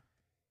Sunday?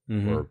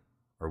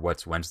 Or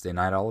what's Wednesday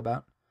night all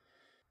about?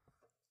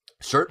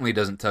 Certainly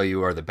doesn't tell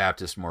you, are the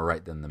Baptists more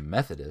right than the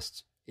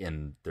Methodists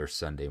in their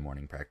Sunday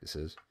morning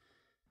practices.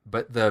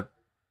 But the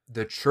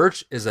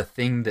church is a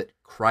thing that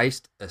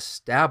Christ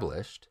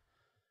established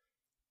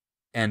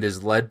and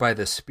is led by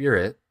the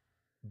Spirit.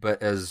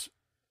 But as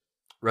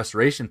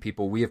restoration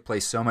people, we have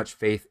placed so much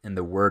faith in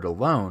the Word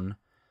alone,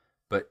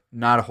 but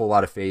not a whole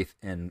lot of faith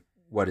in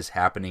what is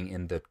happening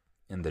in the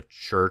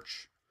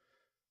church.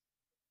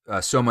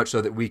 So much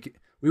so that we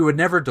would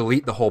never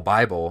delete the whole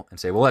Bible and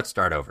say, well, let's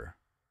start over.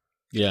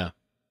 Yeah.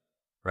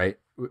 Right?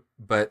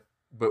 But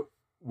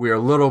we're a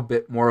little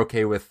bit more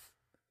okay with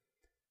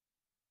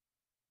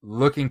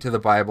looking to the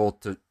Bible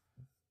to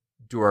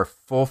do our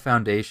full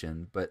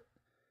foundation. But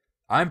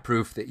I'm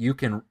proof that you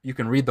can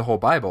read the whole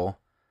Bible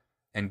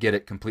and get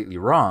it completely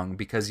wrong,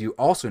 because you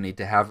also need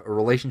to have a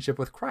relationship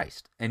with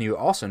Christ, and you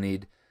also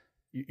need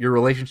your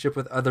relationship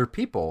with other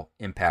people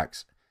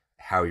impacts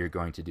how you're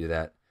going to do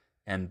that.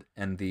 And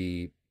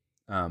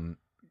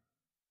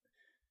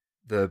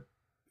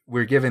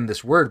we're given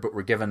this word, but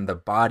we're given the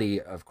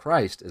body of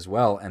Christ as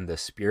well, and the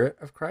Spirit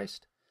of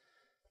Christ.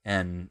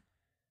 And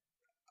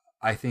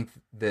I think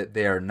that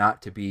they are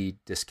not to be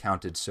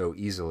discounted so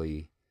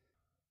easily.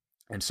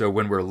 And so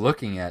when we're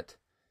looking at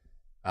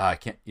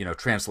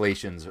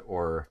translations,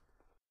 or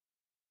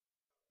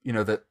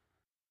the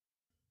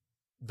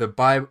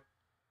Bible,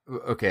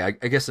 okay, I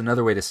guess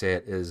another way to say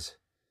it is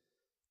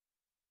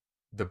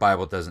the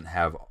Bible doesn't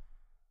have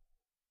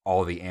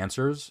all the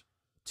answers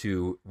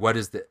to what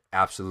is the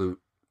absolute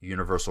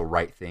universal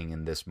right thing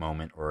in this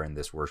moment, or in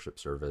this worship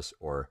service,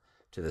 or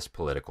to this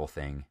political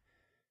thing.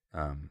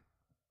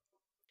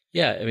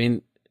 Yeah, I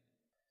mean,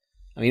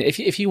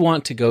 if you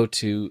want to go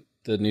to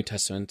the New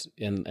Testament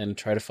and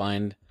try to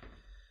find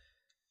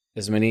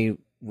as many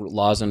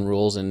laws and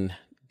rules and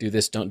do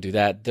this, don't do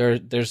that,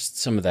 there's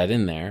some of that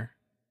in there.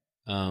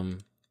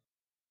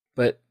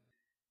 But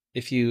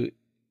I feel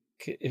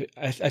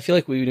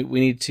like we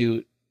need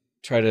to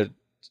try to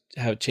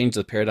change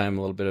the paradigm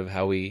a little bit of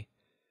how we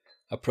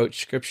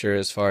approach Scripture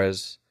as far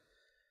as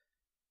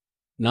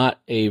not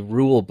a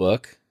rule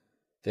book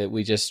that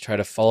we just try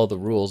to follow the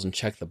rules and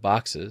check the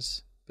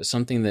boxes, but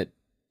something that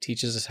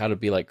teaches us how to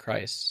be like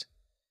Christ.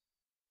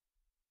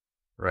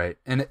 Right.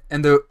 And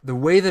the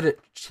way that it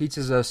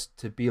teaches us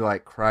to be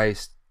like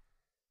Christ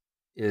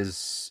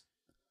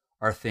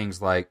are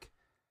things like,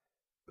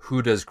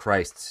 who does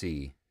Christ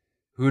see?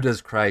 Who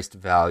does Christ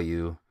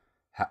value?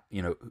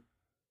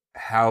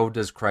 How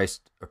does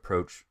Christ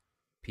approach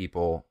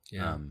people?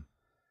 Yeah.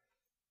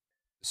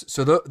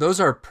 Those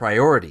are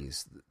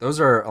priorities. Those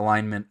are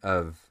alignment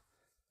of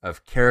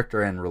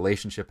character and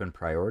relationship and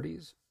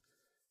priorities.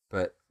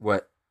 But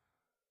what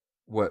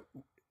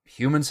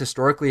humans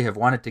historically have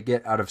wanted to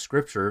get out of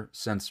Scripture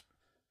since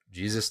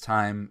Jesus'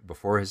 time,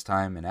 before his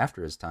time, and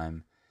after his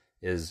time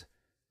is,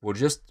 well,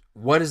 just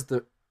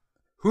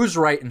who's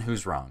right and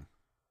who's wrong?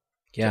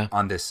 Yeah.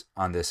 On this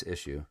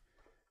issue.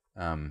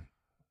 I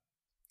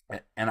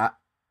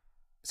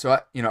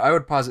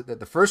would posit that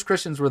the first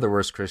Christians were the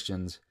worst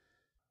Christians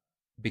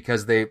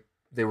because they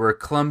were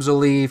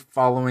clumsily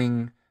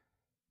following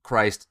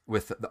Christ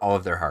with all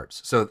of their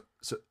hearts. So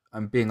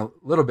I'm being a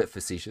little bit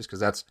facetious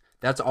because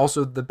that's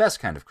also the best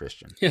kind of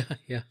Christian. Yeah,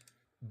 yeah.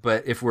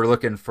 But if we're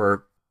looking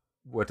for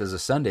what does a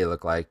Sunday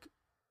look like,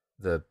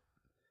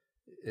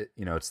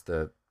 it's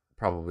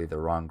probably the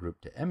wrong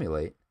group to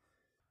emulate.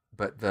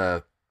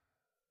 But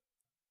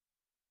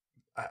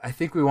I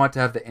think we want to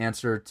have the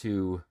answer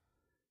to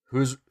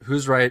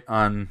who's right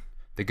on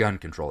the gun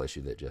control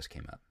issue that just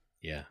came up.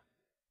 Yeah.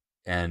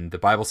 And the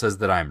Bible says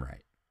that I'm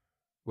right.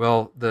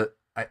 Well,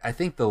 I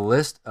think the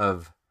list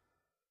of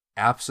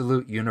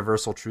absolute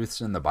universal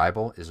truths in the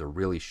Bible is a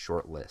really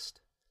short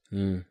list.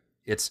 Mm.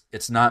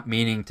 It's not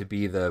meaning to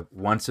be the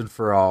once and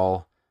for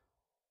all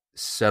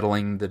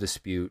settling the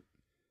dispute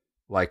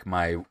like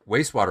my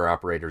wastewater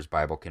operator's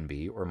Bible can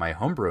be, or my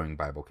homebrewing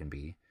Bible can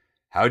be.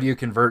 How do you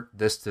convert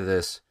this to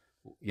this?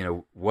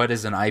 What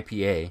is an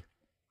IPA?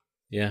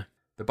 Yeah.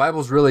 The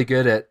Bible's really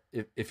good at,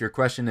 if your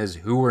question is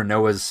who were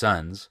Noah's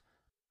sons,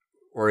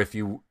 or if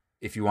you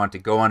want to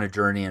go on a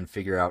journey and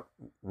figure out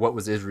what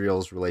was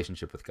Israel's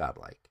relationship with God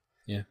like.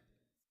 Yeah.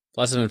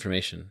 Lots of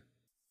information.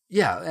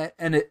 Yeah,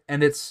 and it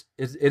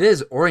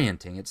is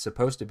orienting. It's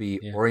supposed to be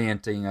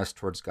orienting us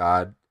towards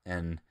God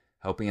and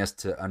helping us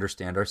to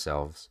understand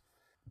ourselves.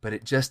 But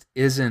it just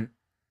isn't,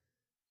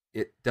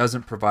 it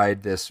doesn't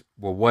provide this,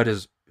 well,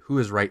 who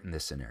is right in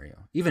this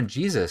scenario? Even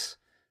Jesus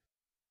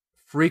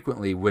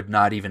frequently would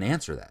not even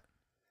answer that.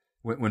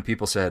 When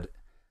people said,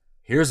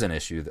 here's an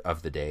issue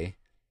of the day,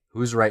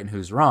 who's right and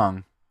who's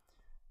wrong,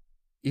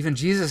 even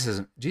Jesus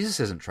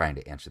isn't trying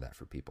to answer that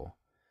for people.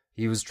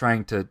 He was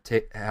trying to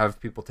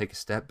have people take a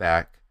step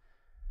back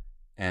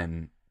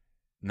and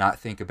not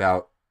think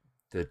about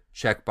the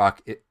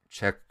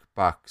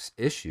checkbox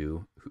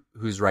issue,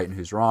 who's right and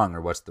who's wrong, or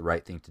what's the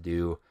right thing to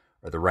do,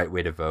 or the right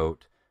way to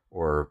vote,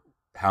 or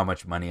how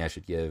much money I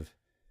should give.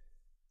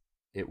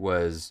 It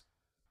was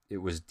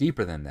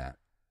deeper than that.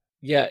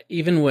 Yeah,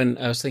 even when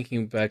I was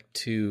thinking back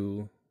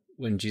to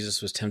when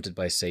Jesus was tempted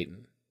by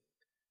Satan,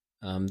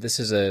 this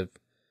is a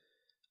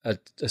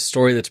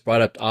story that's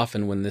brought up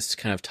often when this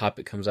kind of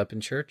topic comes up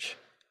in church.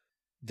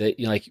 That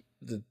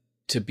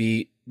to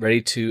be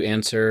ready to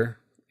answer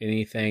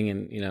anything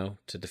and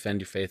to defend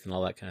your faith and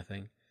all that kind of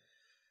thing.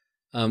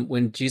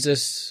 When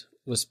Jesus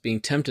was being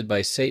tempted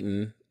by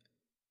Satan,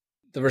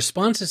 the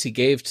responses he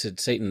gave to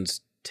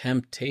Satan's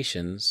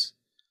temptations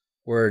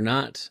were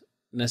not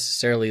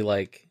necessarily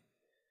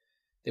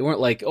they weren't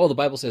like, oh, the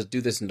Bible says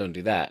do this and don't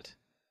do that.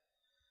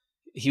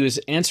 He was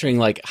answering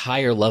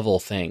higher level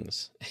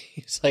things.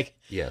 He's like,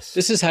 yes,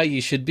 this is how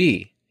you should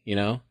be.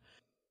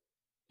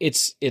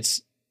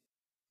 It's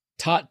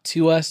taught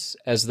to us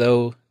as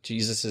though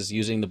Jesus is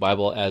using the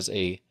Bible as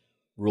a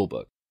rule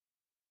book,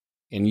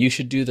 and you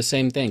should do the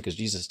same thing because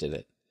Jesus did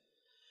it.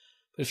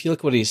 But if you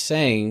look what he's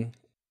saying,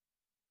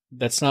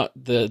 that's not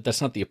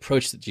the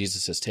approach that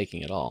Jesus is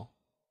taking at all.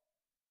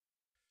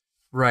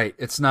 Right.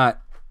 It's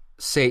not,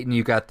 Satan,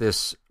 you got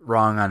this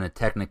wrong on a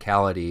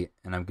technicality,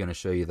 and I'm going to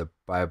show you the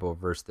Bible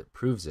verse that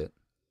proves it.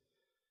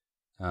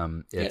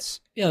 It's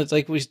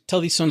like we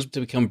tell these stones to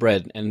become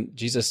bread, and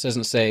Jesus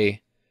doesn't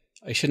say,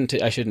 I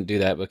shouldn't do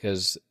that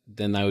because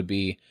then I would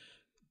be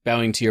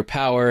bowing to your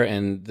power,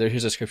 and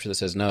here's a scripture that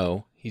says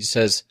no. He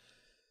says,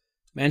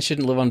 man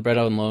shouldn't live on bread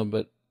alone,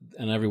 but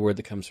on every word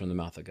that comes from the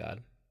mouth of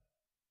God.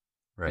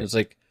 Right. And it's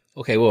like,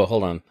 okay, whoa,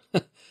 hold on.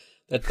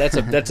 That's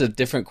a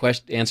different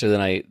answer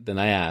than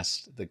I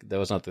asked. That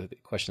was not the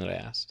question that I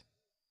asked.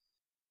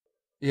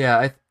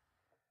 Yeah,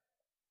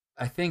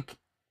 I think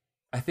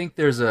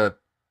there's a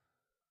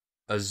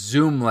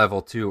zoom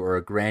level too, or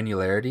a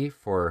granularity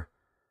for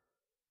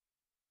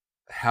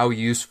how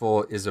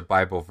useful is a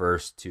Bible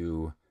verse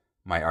to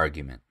my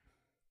argument.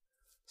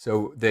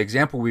 So the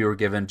example we were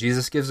given,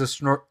 Jesus gives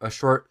a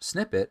short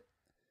snippet,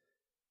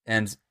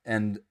 and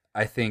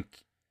I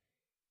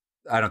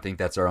don't think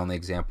that's our only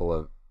example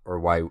of, or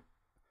why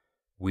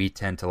we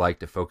tend to like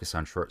to focus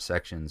on short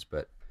sections,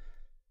 but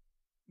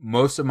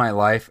most of my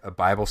life, a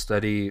Bible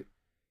study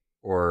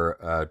or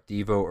a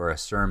Devo or a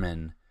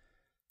sermon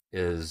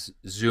is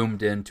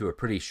zoomed into a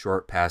pretty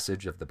short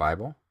passage of the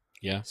Bible.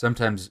 Yeah.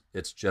 Sometimes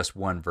it's just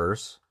one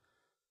verse.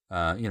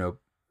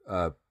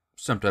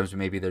 Sometimes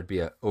maybe there'd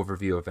be an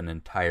overview of an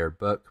entire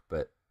book,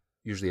 but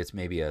usually it's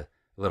maybe a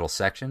little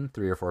section,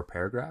 3 or 4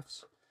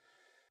 paragraphs.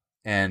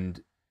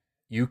 And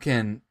you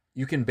can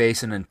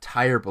base an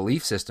entire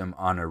belief system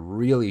on a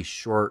really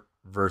short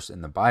verse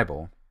in the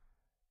Bible,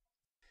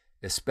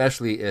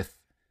 especially if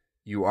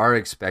you are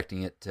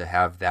expecting it to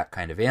have that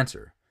kind of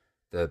answer.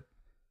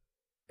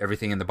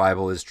 Everything in the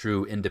Bible is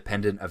true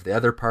independent of the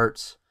other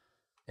parts,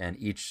 and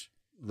each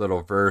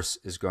little verse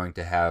is going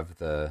to have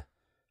the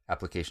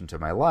application to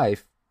my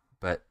life.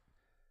 But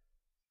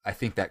I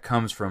think that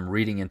comes from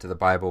reading into the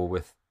Bible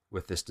with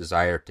this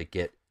desire to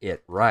get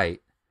it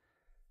right.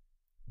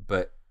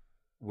 But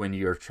when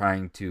you're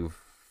trying to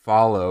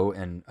follow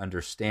and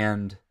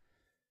understand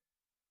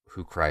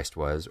who Christ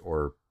was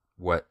or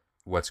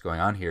what's going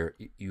on here,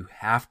 you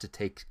have to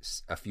take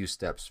a few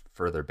steps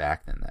further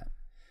back than that.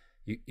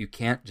 You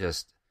can't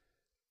just...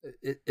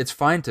 It's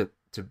fine to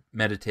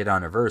meditate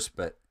on a verse,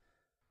 but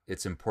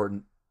it's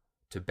important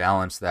to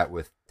balance that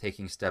with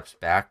taking steps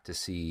back to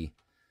see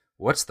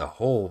what's the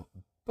whole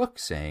book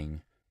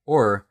saying,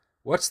 or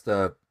what is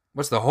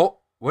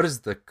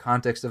the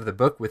context of the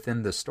book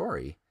within the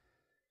story.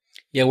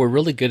 Yeah, we're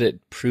really good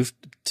at proof.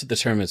 The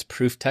term is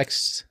proof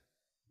texting,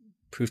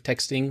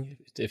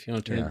 if you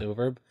want to turn it into a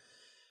verb.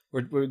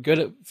 We're good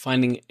at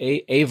finding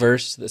a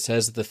verse that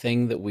says the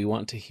thing that we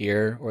want to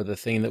hear or the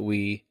thing that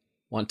we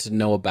want to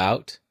know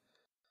about.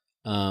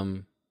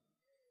 And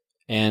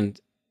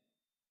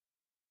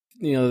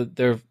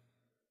they're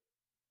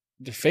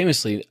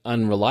famously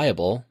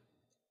unreliable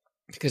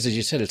because, as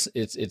you said,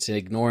 it's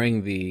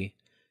ignoring the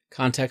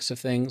context of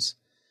things,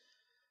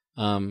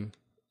 and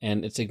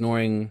it's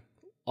ignoring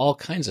all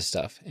kinds of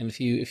stuff. And if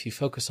you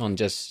focus on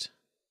just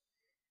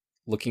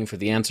looking for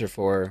the answer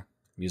for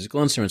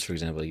musical instruments, for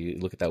example, you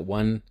look at that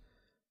one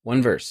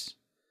verse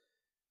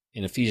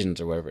in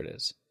Ephesians or whatever it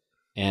is,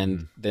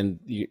 and then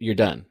you're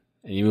done,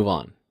 and you move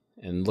on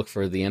and look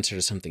for the answer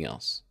to something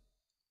else.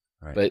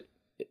 Right. But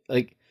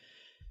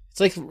it's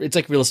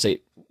like real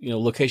estate,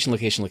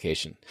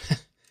 location.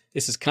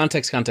 This is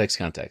context.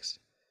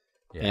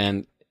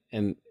 Yeah.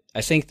 And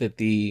I think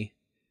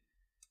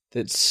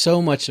that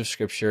so much of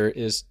Scripture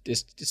is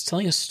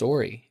telling a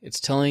story. It's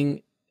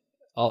telling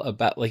all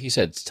about, like you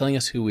said, it's telling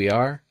us who we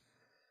are.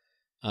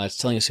 It's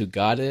telling us who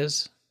God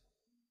is.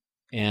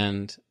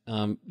 And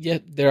I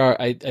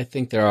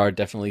think there are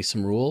definitely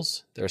some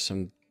rules. There are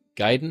some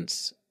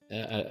guidance.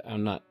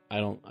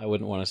 I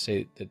wouldn't want to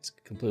say it's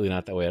completely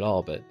not that way at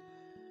all, but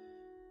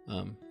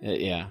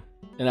yeah.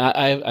 And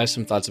I have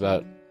some thoughts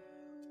about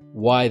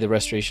why the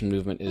Restoration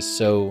movement is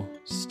so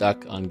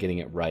stuck on getting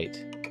it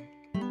right.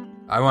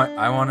 I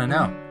want to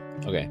know.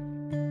 Okay.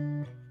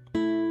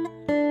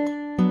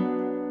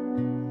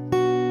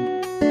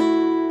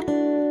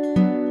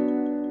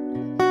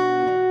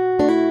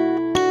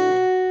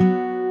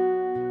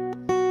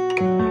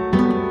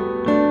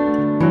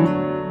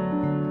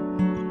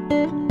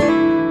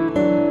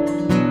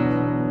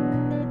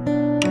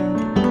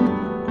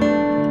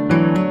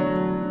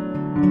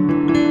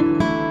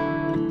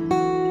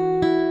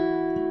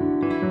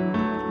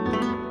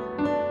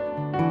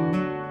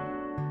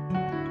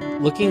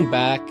 Looking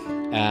back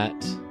at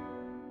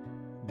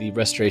the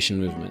Restoration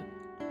movement,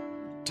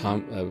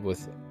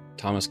 with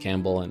Thomas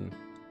Campbell and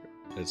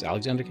is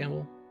Alexander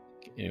Campbell?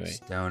 Anyway,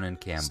 Stone and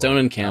Campbell.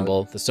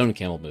 The Stone and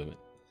Campbell movement.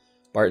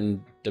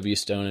 Barton W.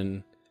 Stone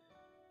and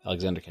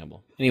Alexander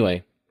Campbell.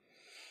 Anyway,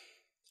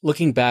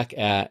 looking back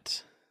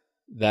at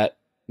that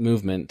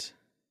movement,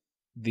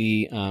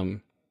 the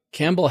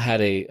Campbell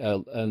had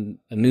a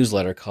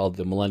newsletter called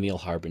the Millennial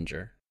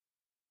Harbinger,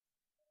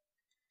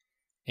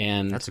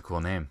 and that's a cool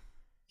name.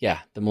 Yeah,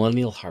 the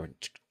Millennial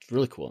Harbinger,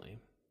 really cool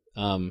name.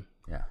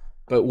 Yeah.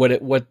 But what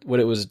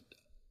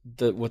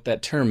that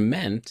term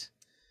meant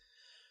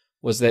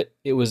was that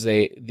it was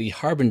the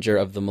harbinger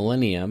of the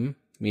millennium,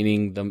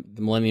 meaning the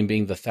millennium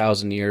being the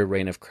 1,000-year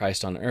reign of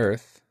Christ on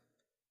earth,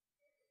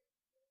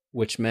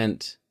 which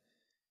meant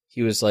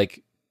he was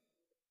like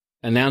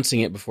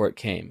announcing it before it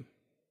came.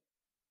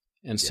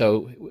 And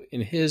so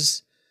in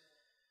his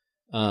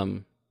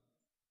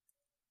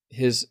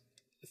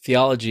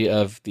theology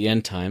of the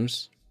end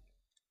times,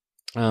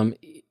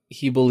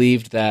 he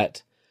believed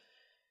that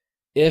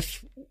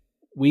if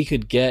we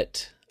could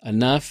get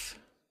enough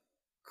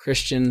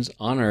Christians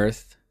on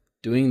earth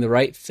doing the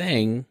right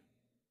thing,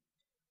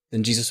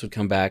 then Jesus would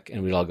come back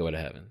and we'd all go to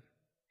heaven.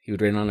 He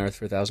would reign on earth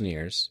for 1,000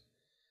 years,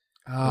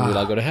 and we'd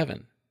all go to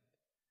heaven.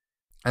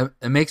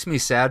 It makes me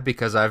sad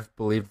because I've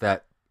believed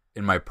that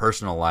in my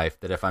personal life,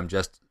 that if I'm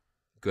just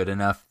good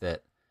enough,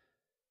 that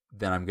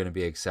then I'm going to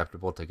be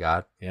acceptable to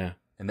God. Yeah.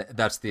 And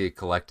that's the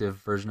collective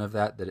version of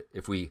that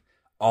if we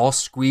all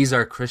squeeze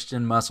our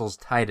Christian muscles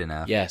tight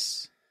enough,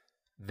 yes,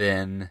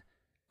 then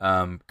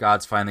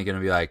God's finally going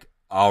to be like,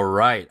 all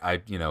right,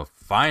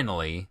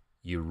 finally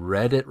you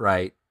read it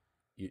right.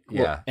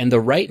 Yeah. And the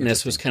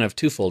rightness was kind of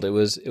twofold. It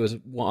was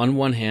on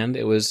one hand,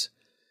 it was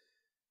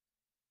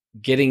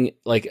getting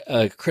like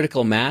a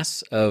critical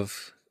mass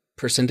of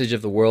percentage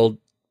of the world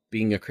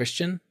being a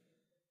Christian.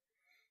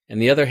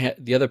 And the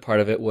other part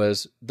of it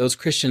was those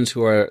Christians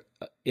who are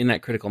in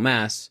that critical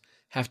mass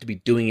have to be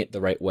doing it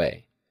the right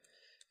way.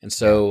 And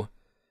so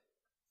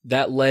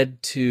that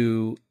led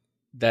to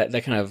that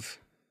kind of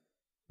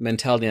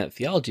mentality and that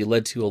theology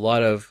led to a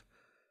lot of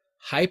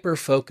hyper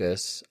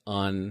focus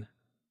on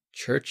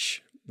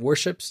church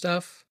worship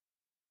stuff,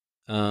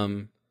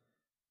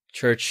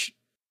 church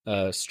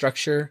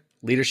structure,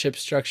 leadership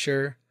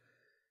structure.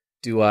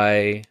 Do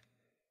I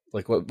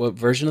like what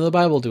version of the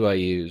Bible do I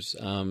use?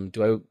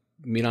 Do I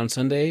meet on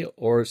Sunday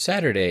or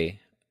Saturday?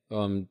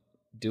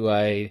 Do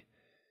I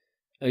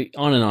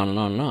on and on and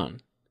on and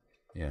on?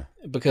 Yeah.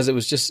 Because it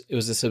was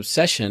this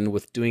obsession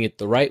with doing it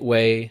the right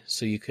way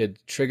so you could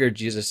trigger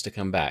Jesus to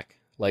come back.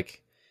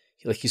 Like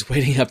he's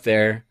waiting up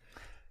there,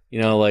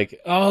 like,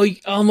 oh,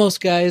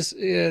 almost, guys.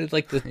 Yeah,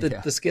 like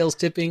the scale's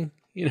tipping,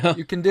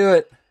 You can do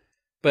it.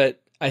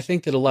 But I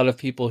think that a lot of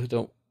people who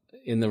don't,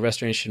 in the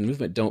Restoration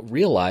movement, don't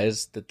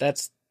realize that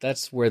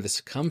that's where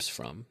this comes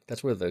from.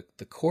 That's where the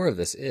core of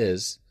this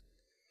is.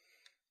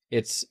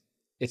 It's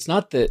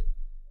not that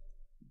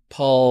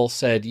Paul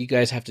said, you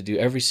guys have to do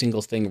every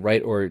single thing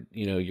right or,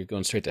 you're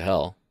going straight to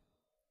hell.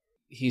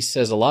 He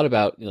says a lot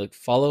about,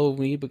 follow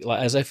me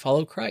as I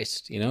follow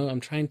Christ.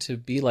 I'm trying to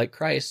be like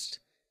Christ.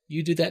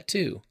 You do that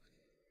too.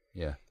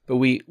 Yeah. But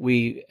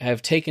we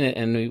have taken it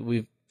and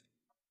we've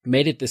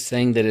made it this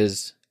thing that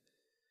is,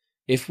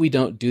 if we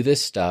don't do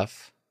this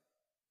stuff,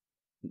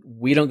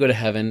 we don't go to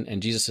heaven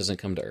and Jesus doesn't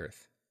come to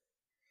earth.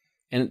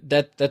 And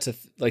that's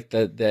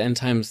the end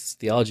times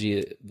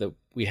theology that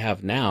we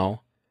have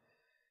now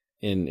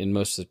in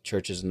most of the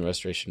churches in the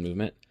Restoration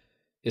movement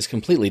is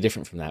completely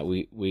different from that.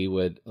 We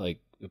would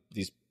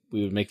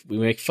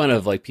make fun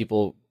of like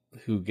people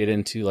who get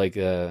into like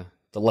the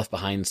Left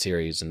Behind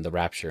series and the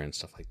Rapture and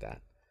stuff like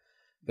that.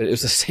 But it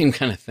was the same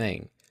kind of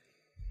thing.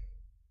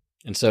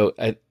 And so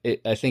I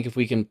think if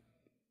we can,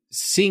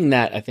 seeing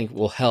that, I think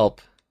will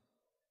help.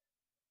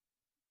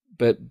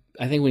 But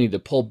I think we need to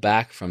pull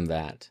back from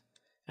that.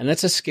 And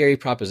that's a scary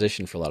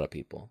proposition for a lot of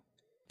people,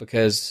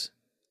 because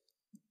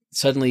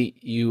suddenly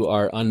you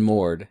are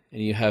unmoored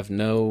and you have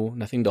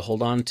nothing to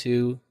hold on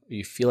to. Or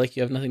you feel like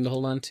you have nothing to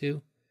hold on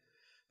to,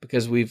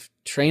 because we've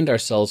trained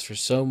ourselves for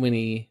so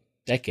many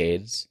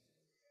decades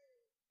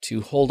to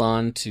hold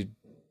on to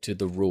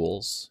the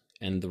rules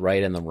and the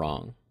right and the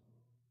wrong.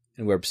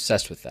 And we're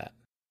obsessed with that.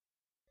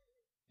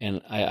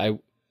 And I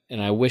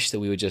wish that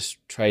we would just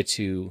try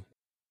to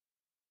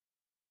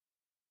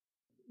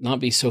not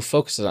be so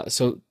focused on it.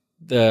 So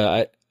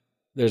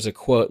there's a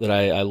quote that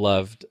I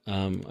loved.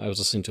 I was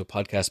listening to a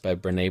podcast by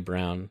Brene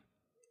Brown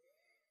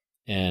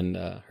and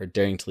her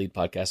Daring to Lead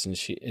podcast,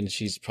 and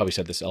she's probably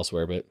said this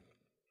elsewhere, but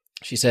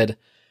she said,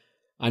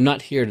 "I'm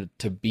not here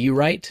to be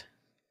right.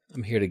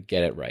 I'm here to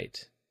get it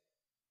right."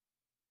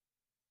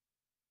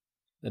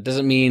 That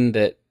doesn't mean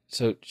that.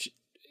 So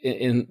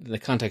in the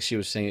context she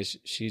was saying is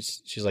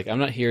she's like, I'm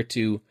not here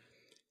to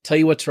tell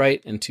you what's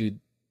right and to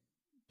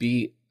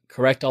be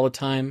correct all the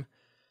time.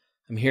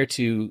 I'm here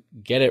to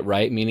get it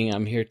right, meaning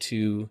I'm here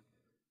to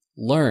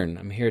learn.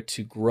 I'm here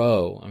to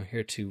grow. I'm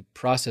here to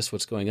process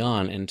what's going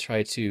on and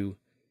try to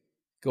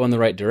go in the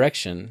right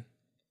direction,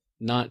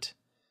 not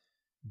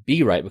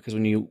be right. Because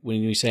when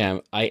you say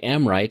I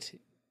am right,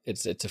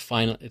 it's a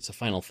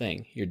final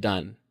thing. You're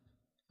done.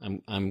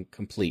 I'm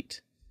complete.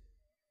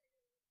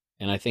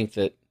 And I think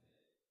that,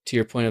 to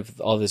your point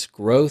of all this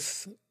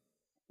growth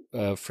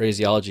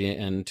phraseology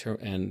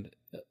and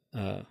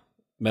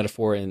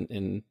metaphor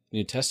in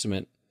New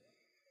Testament,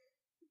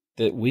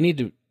 that we need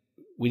to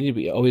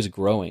be always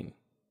growing.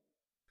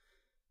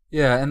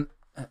 Yeah, and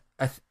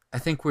I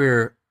think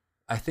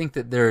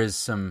that there is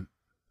some.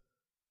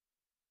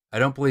 I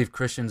don't believe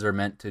Christians are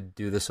meant to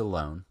do this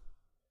alone.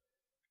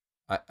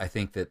 I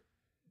think that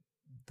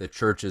the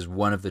church is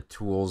one of the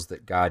tools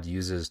that God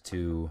uses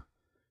to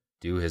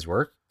do His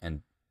work,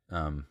 and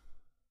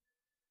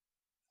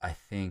I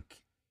think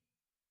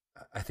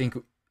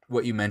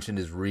what you mentioned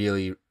is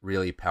really,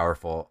 really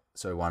powerful.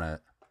 So I want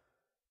to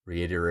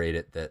reiterate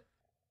it, that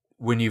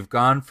when you've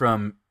gone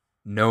from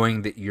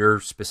knowing that your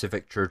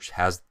specific church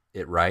has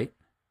it right,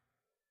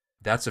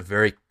 that's a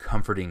very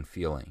comforting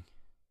feeling.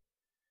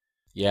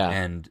 Yeah.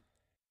 And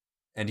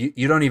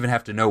you don't even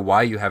have to know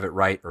why you have it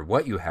right or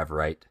what you have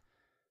right.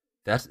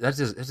 It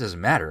doesn't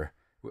matter.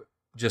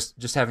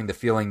 Just having the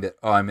feeling that,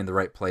 oh, I'm in the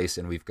right place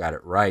and we've got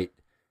it right,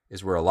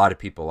 is where a lot of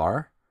people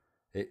are.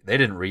 They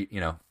didn't read,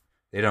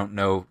 they don't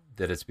know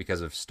that it's because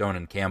of Stone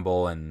and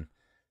Campbell and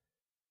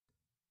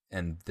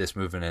this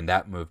movement and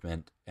that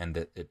movement, and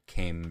that it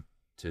came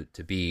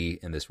to be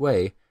in this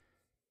way.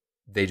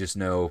 They just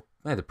know,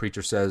 the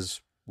preacher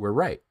says we're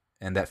right,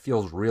 and that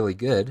feels really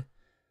good.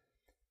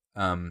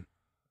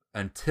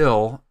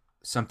 Until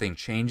something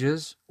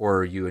changes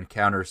or you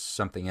encounter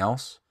something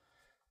else,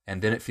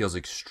 and then it feels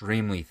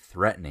extremely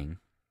threatening.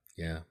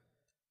 Yeah.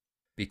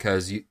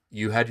 Because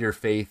you had your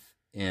faith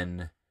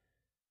in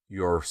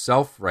your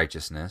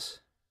self-righteousness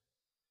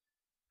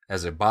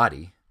as a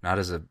body, not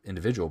as an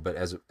individual, but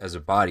as a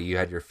body. You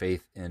had your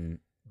faith in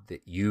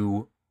that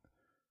you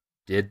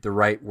did the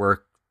right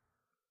work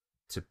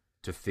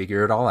to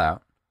figure it all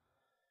out,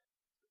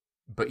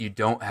 but you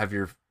don't have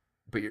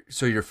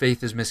so your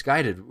faith is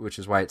misguided, which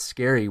is why it's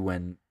scary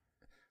when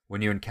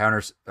you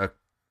encounter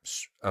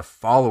a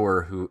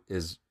follower who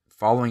is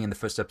following in the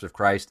footsteps of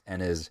Christ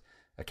and is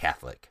a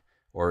Catholic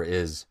or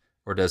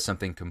does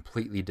something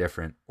completely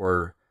different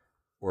or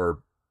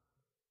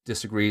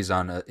disagrees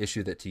on an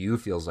issue that to you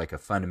feels like a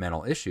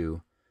fundamental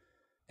issue.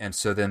 And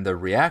so then the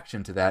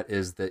reaction to that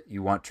is that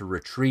you want to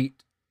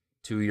retreat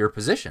to your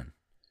position.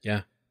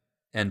 Yeah.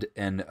 And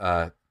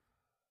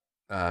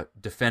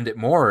defend it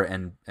more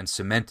and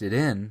cement it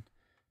in,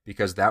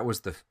 because that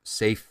was the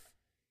safe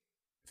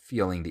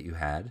feeling that you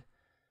had.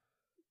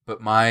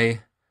 But my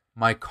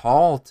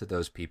call to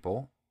those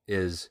people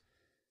is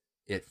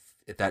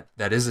that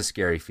is a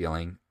scary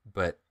feeling,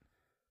 but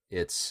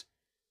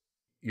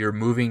you're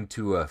moving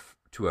to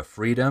a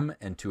freedom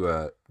and to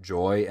a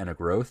joy and a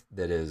growth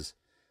that is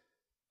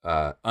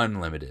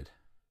unlimited.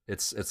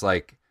 It's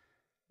like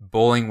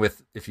bowling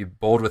if you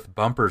bowled with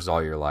bumpers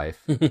all your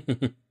life,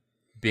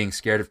 being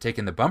scared of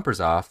taking the bumpers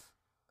off,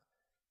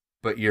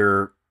 but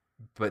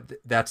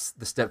that's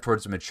the step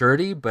towards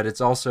maturity. But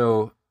it's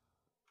also,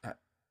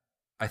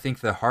 I think,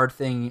 the hard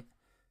thing,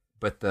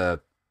 but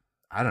the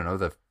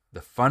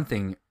fun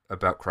thing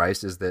about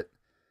Christ is that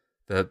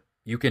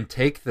you can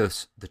take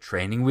the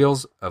training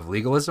wheels of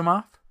legalism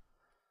off,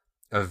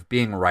 of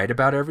being right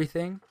about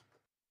everything.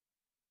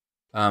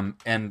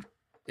 And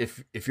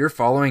if you're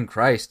following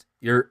Christ,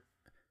 you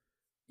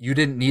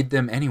didn't need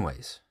them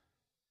anyways.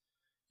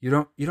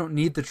 You don't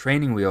need the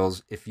training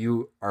wheels if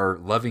you are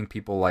loving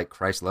people like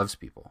Christ loves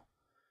people.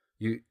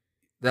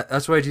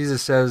 That's why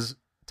Jesus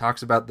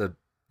talks about the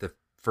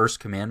first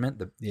commandment,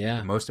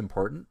 the most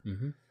important.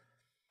 Mm-hmm.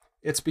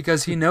 It's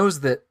because he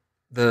knows that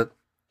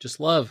just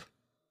love.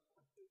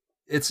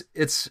 It's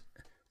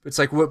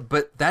like, what?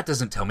 But that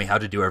doesn't tell me how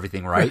to do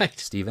everything right.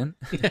 Stephen.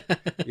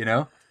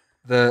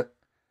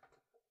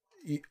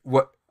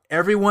 What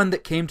everyone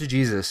that came to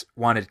Jesus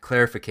wanted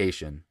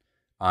clarification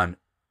on.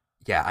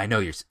 Yeah, I know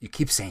you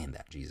keep saying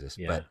that, Jesus,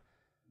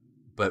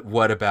 but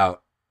what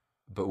about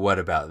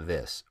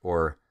this?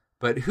 Or,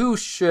 but who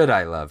should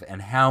I love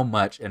and how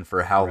much and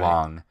for how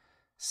long?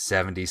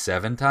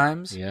 77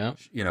 times? Yeah.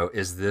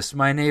 Is this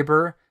my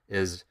neighbor?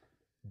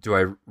 Do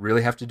I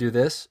really have to do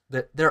this?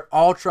 That they're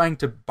all trying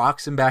to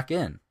box him back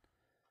in.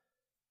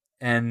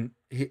 And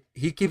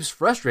he keeps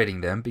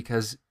frustrating them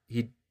because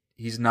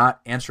he's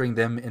not answering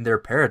them in their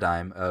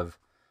paradigm of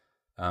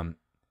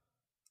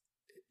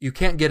you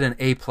can't get an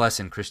A+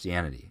 in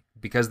Christianity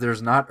because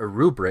there's not a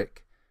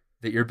rubric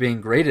that you're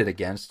being graded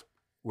against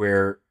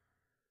where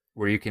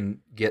you can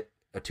get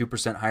a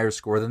 2% higher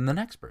score than the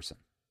next person.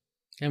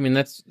 I mean,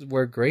 that's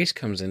where grace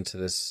comes into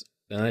this.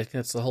 And I think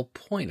that's the whole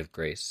point of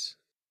grace.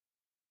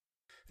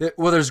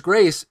 Well, there's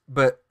grace,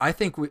 but I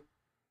think we,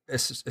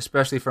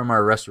 especially from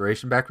our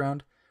restoration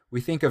background, we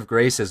think of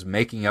grace as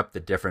making up the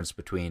difference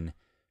between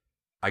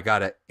I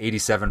got an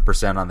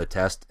 87% on the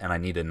test and I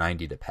need a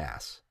 90 to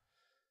pass.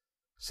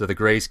 So the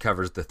grace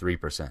covers the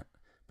 3%.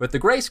 But the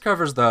grace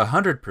covers the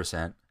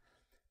 100%,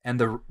 and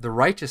the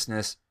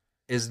righteousness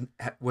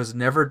was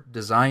never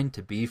designed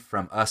to be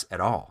from us at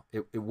all.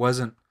 It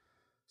wasn't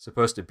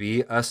supposed to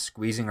be us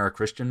squeezing our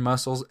Christian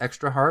muscles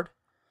extra hard.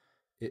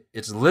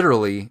 It's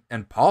literally,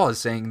 and Paul is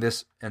saying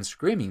this and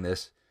screaming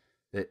this,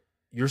 that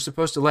you're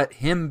supposed to let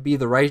him be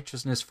the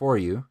righteousness for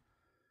you.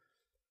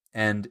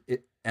 And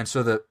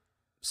so the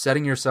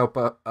setting yourself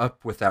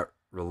up with that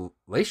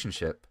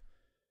relationship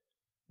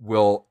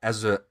will,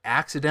 as an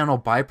accidental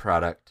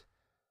byproduct,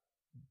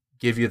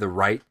 give you the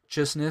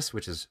righteousness,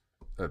 which is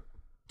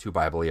too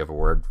Bible-y of a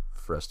word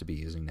for us to be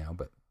using now.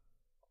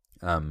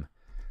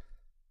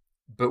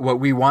 But what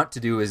we want to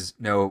do is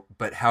know,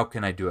 but how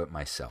can I do it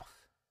myself?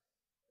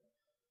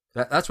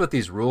 That's what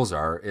these rules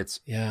are. It's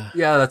yeah,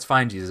 that's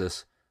fine,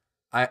 Jesus.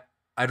 I'd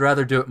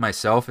rather do it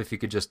myself if you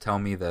could just tell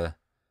me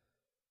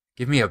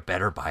give me a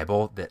better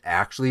Bible that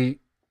actually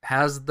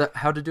has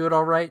how to do it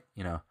all right.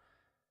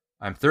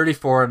 I'm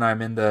 34 and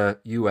I'm in the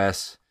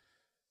U.S.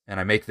 and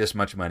I make this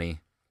much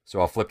money,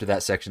 so I'll flip to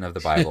that section of the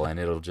Bible and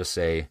it'll just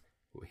say,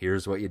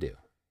 "Here's what you do."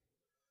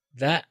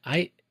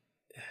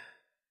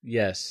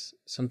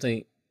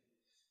 Something.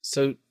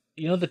 So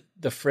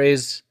the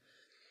phrase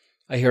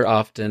I hear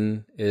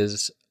often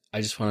is,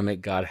 "I just want to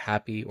make God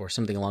happy," or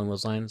something along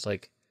those lines.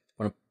 Like,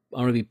 I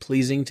want to be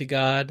pleasing to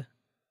God,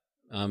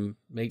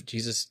 make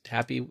Jesus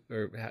happy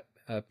or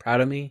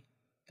proud of me,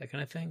 that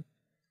kind of thing.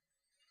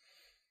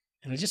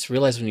 And I just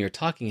realized when you were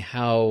talking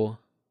how,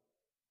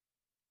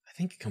 I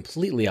think,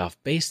 completely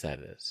off base that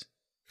is.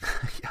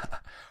 Yeah.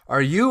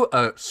 Are you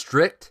a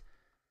strict,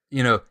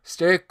 a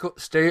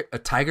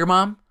tiger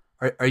mom?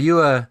 Are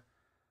your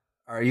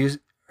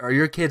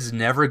kids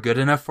never good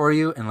enough for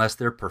you unless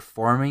they're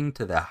performing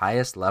to the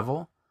highest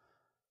level?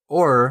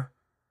 Or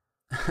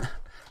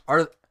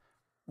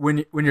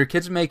when your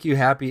kids make you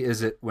happy,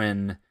 is it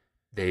when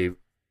they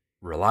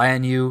rely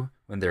on you,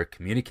 when they're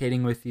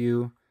communicating with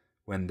you,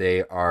 when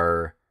they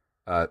are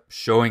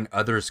showing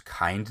others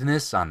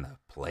kindness on the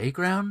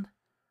playground.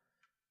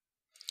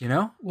 You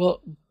know?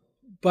 Well,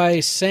 by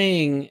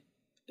saying,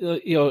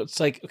 it's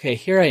like, okay,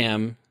 here I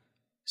am,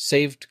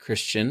 saved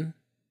Christian.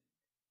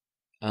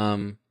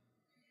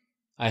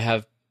 I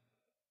have,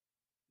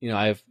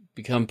 I've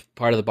become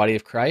part of the body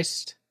of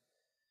Christ,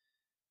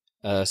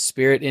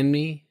 spirit in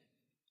me,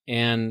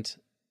 and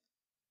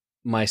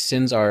my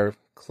sins are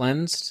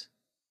cleansed.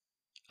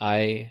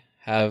 I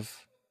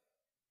have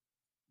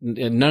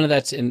none of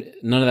that's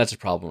a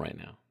problem right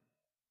now.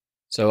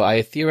 So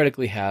I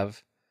theoretically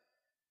have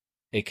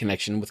a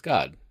connection with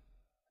God,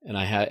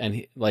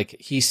 and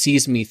he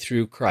sees me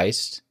through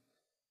Christ,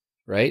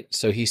 right?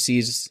 So he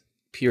sees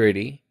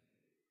purity.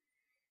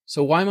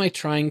 So why am I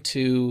trying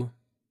to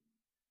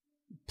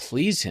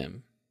please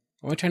him?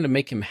 Why am I trying to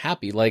make him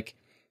happy? Like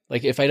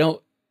if I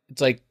don't,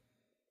 it's like,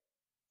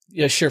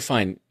 yeah, sure,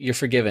 fine, you're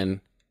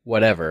forgiven,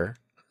 whatever.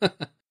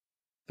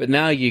 But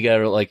now you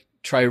gotta like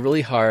try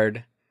really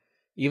hard,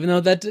 even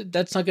though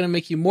that's not gonna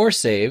make you more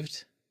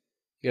saved.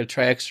 You gotta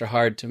try extra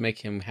hard to make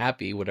him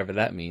happy, whatever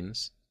that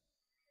means.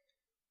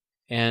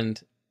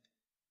 And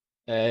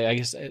I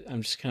guess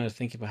I'm just kind of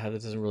thinking about how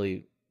that doesn't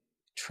really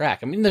track.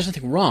 I mean, there's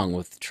nothing wrong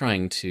with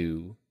trying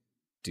to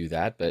do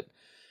that, but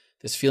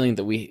this feeling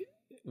that we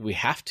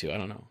have to, I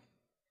don't know.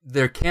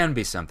 There can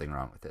be something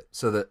wrong with it.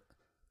 So that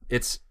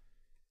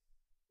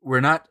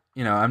we're not,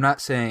 I'm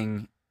not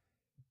saying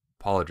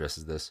Paul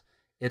addresses this.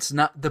 It's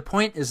not, the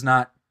point is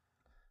not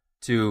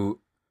to,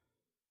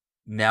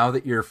 now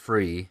that you're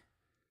free,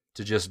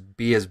 to just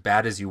be as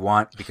bad as you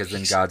want because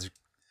then God's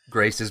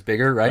grace is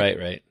bigger, right?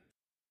 Right.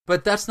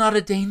 But that's not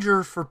a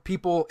danger for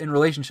people in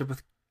relationship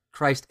with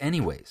Christ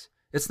anyways.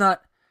 It's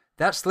not,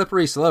 that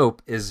slippery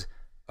slope is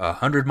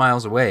 100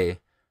 miles away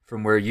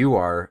from where you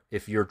are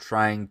if you're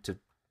trying to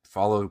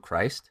follow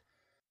Christ.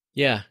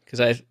 Yeah, because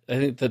I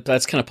think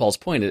that's kind of Paul's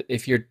point.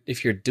 If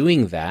you're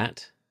doing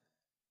that,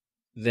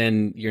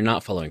 then you're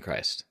not following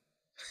Christ.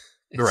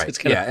 Right. It's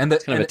kind of,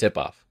 it's kind of a tip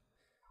off.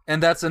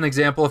 And that's an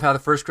example of how the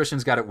first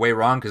Christians got it way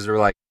wrong, because they were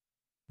like,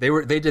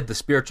 they did the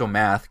spiritual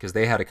math, because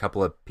they had a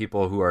couple of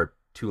people who are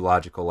too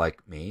logical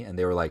like me, and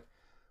they were like,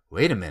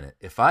 wait a minute,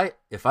 if I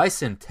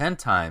sin 10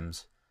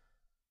 times,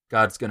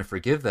 God's going to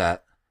forgive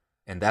that,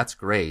 and that's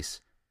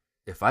grace.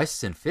 If I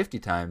sin 50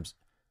 times,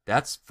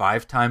 that's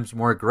 5 times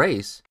more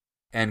grace,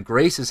 and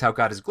grace is how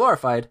God is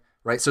glorified,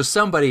 right? So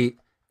somebody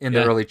in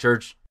the early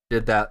church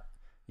did that,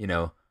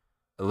 a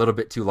little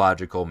bit too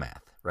logical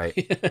math,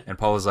 right? And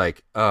Paul was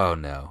like, oh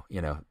no,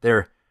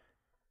 they're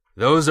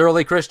those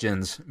early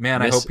Christians,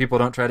 man, I hope people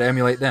don't try to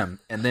emulate them.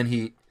 And then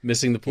he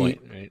missing the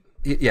point, right?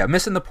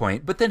 Missing the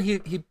point. But then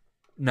he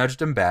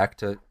nudged him back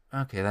to,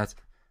 okay, that's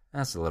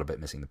a little bit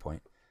missing the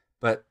point.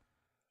 But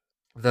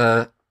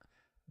the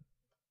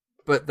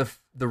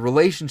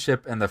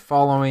relationship and the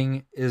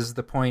following is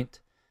the point.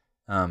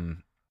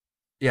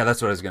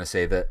 That's what I was going to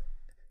say, that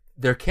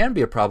there can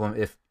be a problem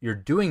if you're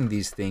doing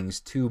these things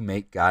to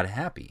make God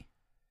happy,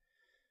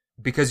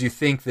 because you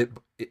think that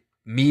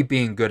me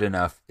being good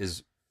enough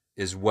is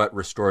what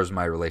restores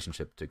my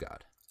relationship to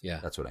God. Yeah,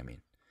 that's what I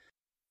mean.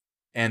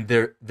 And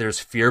there's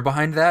fear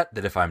behind that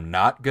if I'm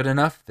not good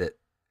enough,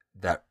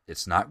 that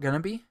it's not going to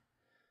be.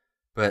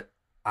 But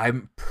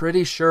I'm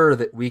pretty sure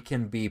that we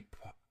can be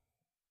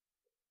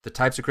the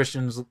types of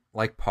Christians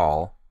like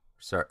Paul,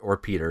 or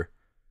Peter,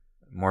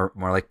 more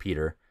like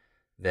Peter,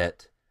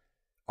 that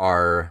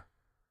are,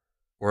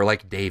 or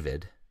like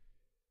David.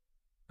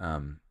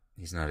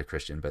 He's not a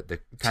Christian, but the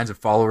kinds of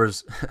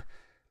followers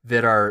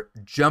that are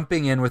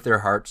jumping in with their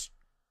hearts,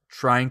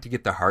 trying to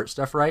get the heart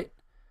stuff right,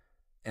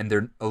 and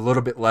they're a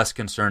little bit less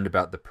concerned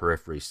about the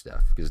periphery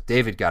stuff, because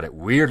David got it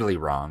weirdly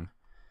wrong.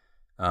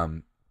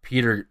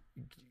 Peter,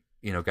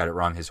 got it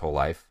wrong his whole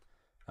life,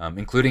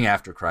 including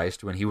after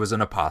Christ, when he was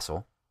an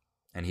apostle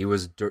and he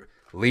was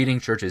leading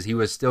churches. He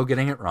was still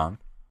getting it wrong,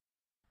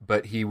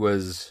 but it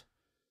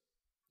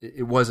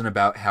wasn't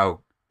about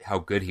how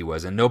good he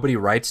was. And nobody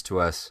writes to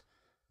us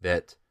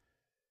that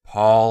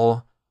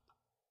Paul,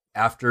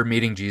 after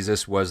meeting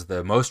Jesus, was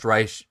the most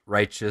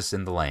righteous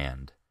in the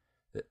land.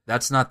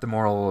 That's not the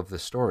moral of the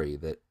story.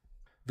 That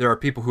there are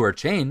people who are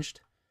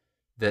changed,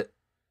 that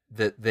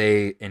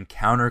they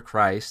encounter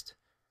Christ,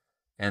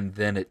 and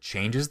then it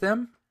changes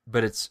them.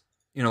 But it's,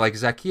 like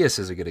Zacchaeus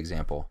is a good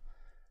example.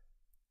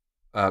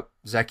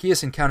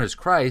 Zacchaeus encounters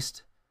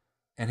Christ,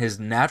 and his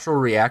natural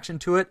reaction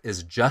to it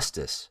is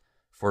justice,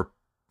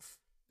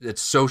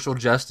 it's social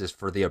justice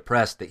for the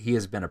oppressed that he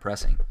has been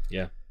oppressing.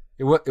 Yeah.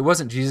 It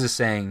wasn't Jesus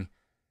saying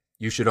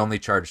you should only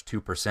charge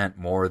 2%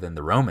 more than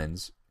the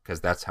Romans because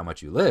that's how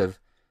much you live.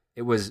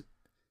 It was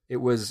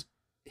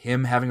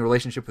him having a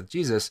relationship with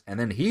Jesus, and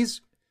then he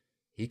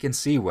can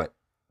see what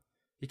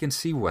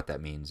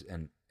that means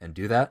and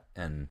do that.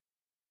 And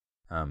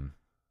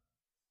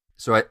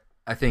so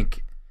I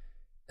think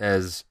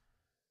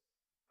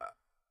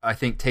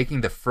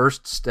taking the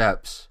first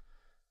steps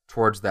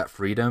towards that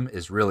freedom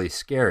is really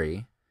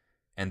scary.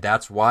 And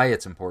that's why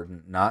it's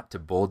important not to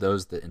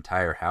bulldoze the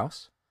entire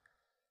house.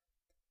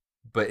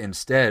 But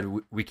instead,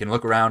 we can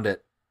look around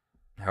at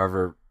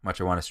however much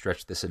I want to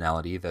stretch this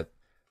analogy, that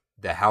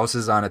the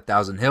houses on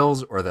 1,000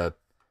 hills or the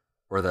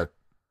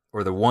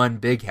one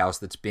big house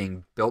that's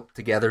being built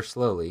together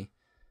slowly,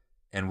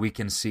 and we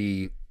can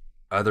see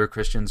other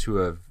Christians who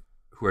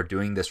are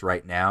doing this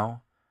right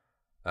now,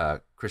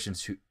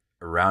 Christians who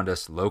around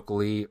us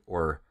locally,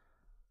 or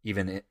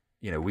even,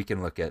 we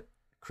can look at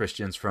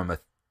Christians from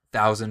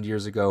 1,000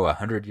 years ago,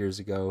 100 years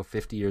ago,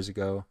 50 years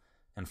ago,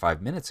 and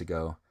 5 minutes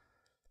ago,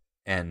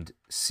 and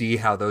see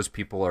how those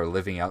people are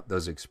living out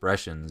those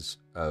expressions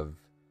of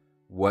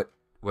what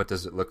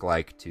does it look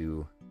like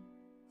to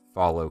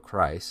follow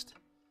Christ.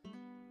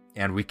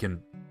 And we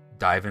can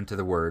dive into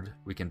the Word,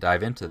 we can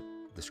dive into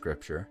the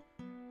Scripture,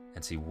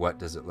 and see what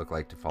does it look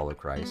like to follow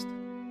Christ.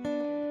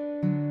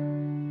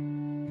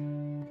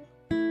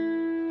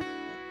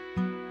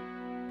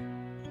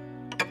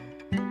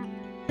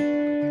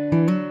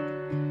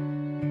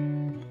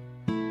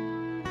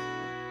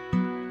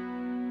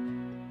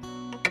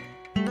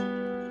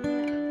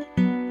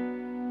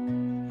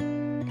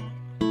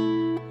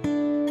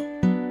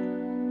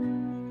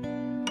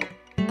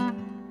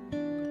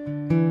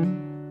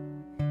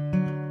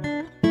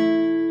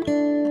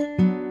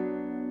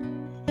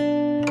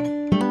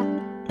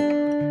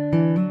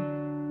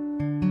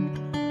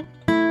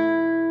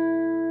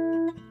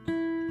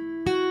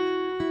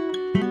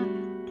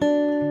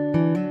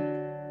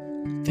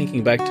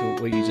 Thinking back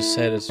to what you just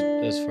said as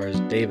far as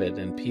David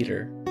and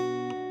Peter,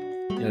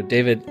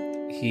 David,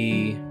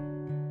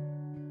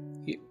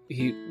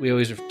 we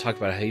always talk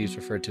about how he's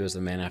referred to as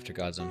the man after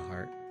God's own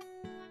heart,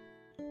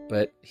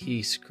 but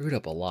he screwed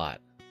up a lot.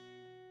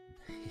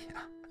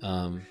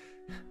 Yeah.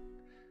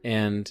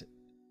 And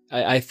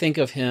I think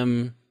of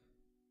him.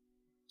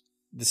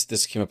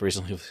 This came up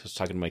recently. I was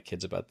talking to my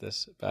kids about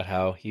this, about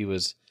how he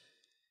was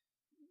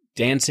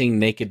dancing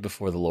naked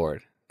before the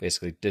Lord,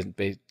 basically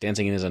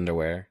dancing in his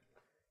underwear.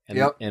 And,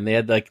 yep. And they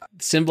had like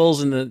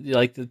cymbals and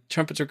the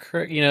trumpets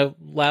are,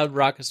 loud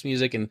raucous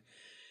music, and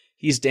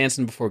he's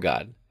dancing before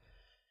God.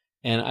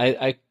 And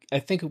I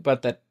think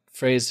about that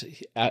phrase,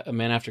 a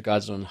man after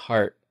God's own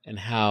heart, and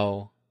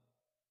how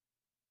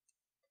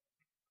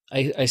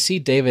I see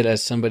David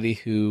as somebody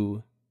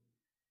who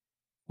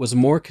was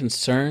more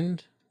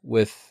concerned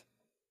with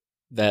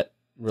that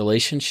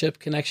relationship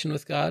connection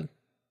with God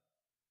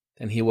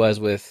than he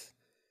was with,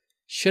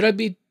 should I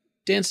be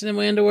dancing in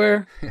my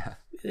underwear? Yeah.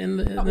 In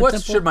the what temple?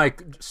 should my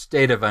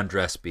state of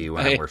undress be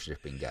when I'm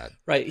worshiping God?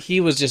 Right.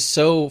 He was just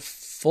so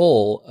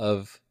full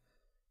of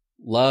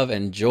love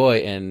and joy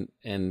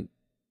and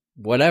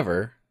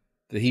whatever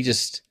that he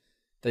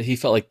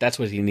felt like that's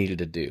what he needed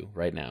to do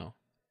right now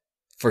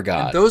for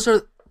God.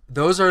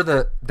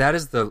 And that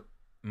is the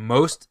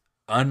most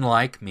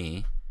unlike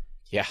me.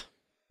 Yeah.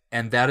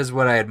 And that is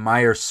what I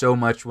admire so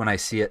much when I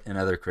see it in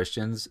other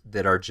Christians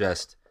that are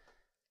just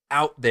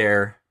out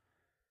there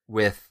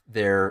with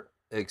their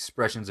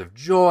expressions of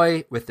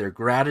joy, with their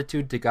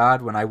gratitude to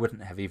God when I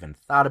wouldn't have even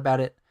thought about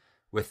it,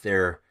 with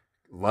their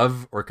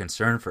love or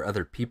concern for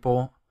other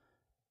people.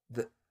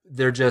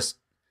 They're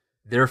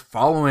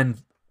following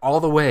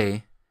all the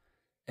way,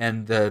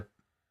 and they're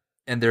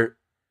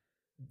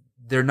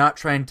not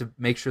trying to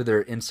make sure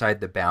they're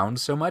inside the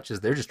bounds so much as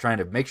they're just trying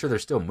to make sure they're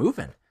still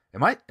moving.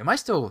 Am I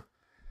still,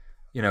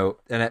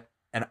 and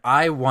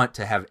I want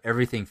to have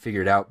everything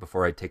figured out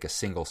before I take a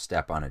single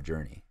step on a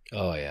journey.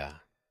 Oh yeah.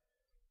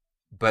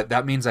 But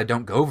that means I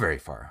don't go very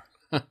far.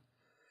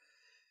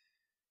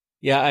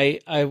 Yeah,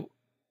 I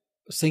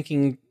was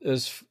thinking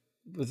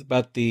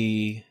about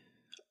the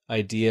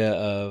idea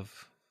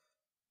of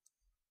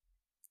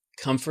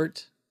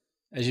comfort,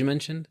 as you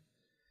mentioned,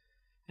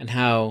 and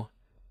how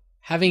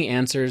having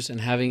answers and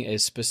having a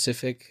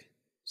specific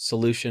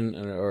solution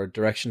or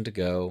direction to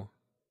go,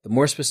 the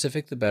more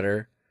specific, the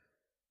better.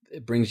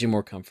 It brings you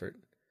more comfort.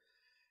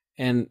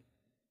 And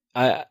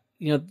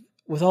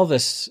with all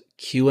this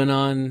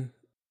QAnon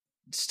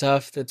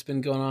stuff that's been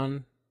going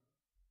on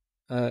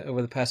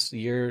over the past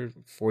year,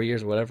 4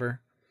 years, whatever.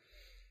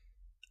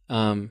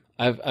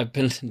 I've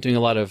been doing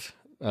a lot of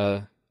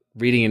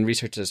reading and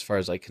research as far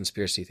as like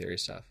conspiracy theory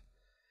stuff,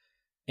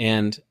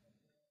 and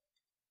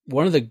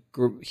one of the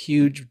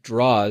huge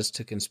draws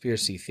to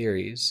conspiracy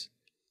theories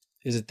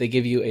is that they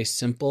give you a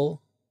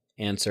simple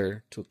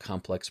answer to a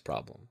complex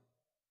problem,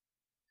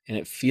 and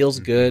it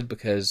feels good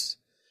because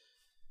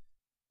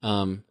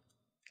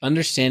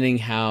understanding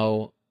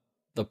how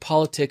the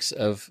politics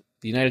of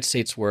the United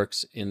States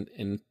works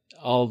in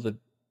all the,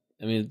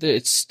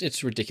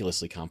 it's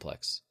ridiculously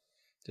complex.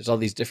 There's all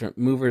these different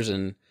movers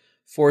and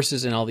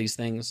forces and all these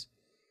things.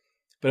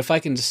 But if I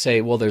can just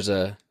say, well, there's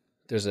a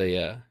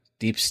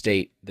deep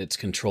state that's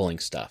controlling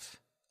stuff.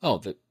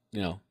 We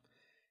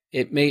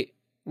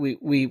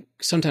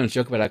sometimes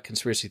joke about how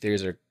conspiracy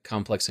theories are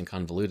complex and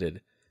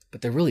convoluted, but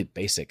they're really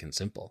basic and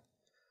simple.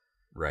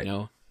 Right.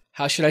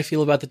 How should I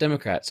feel about the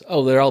Democrats?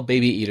 Oh, they're all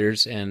baby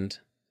eaters and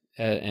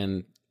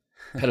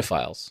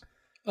pedophiles.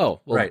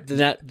 Oh, well, right.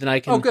 then I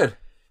can. Oh, good.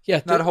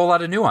 Yeah, not a whole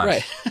lot of nuance.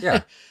 Right.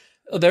 Yeah.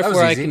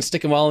 Therefore, I can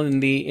stick them all in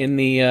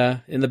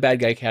the bad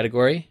guy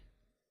category,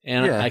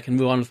 and I can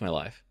move on with my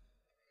life.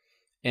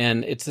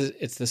 And it's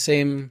the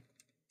same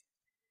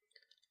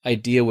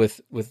idea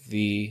with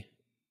the,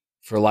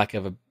 for lack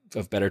of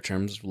better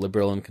terms,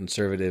 liberal and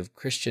conservative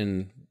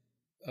Christian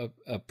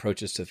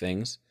approaches to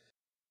things.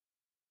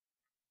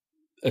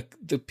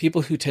 The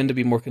people who tend to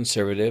be more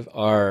conservative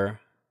are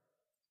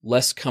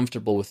less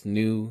comfortable with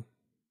new,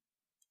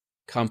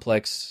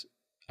 complex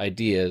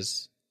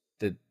ideas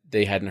that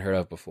they hadn't heard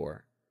of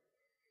before.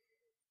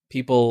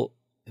 People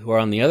who are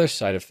on the other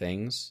side of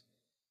things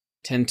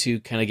tend to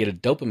kind of get a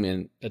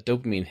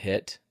dopamine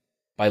hit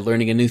by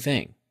learning a new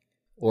thing.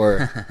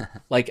 Or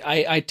like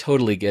I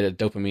totally get a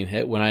dopamine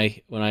hit when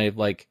I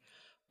like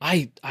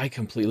I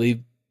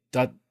completely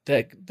thought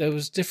that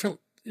was different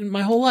in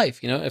my whole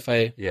life, if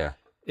I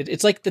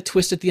it's like the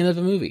twist at the end of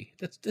a movie.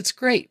 That's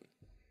great.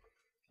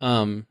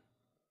 And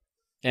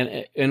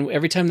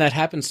every time that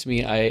happens to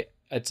me,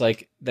 it's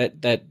like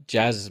that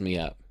jazzes me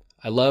up.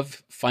 I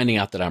love finding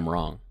out that I'm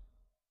wrong.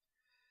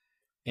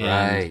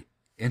 Right.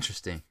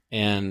 Interesting.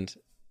 And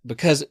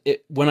because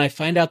when I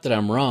find out that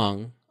I'm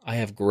wrong, I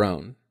have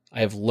grown.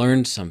 I have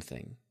learned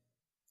something.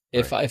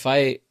 If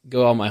I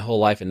go all my whole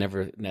life and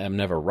I'm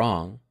never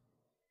wrong,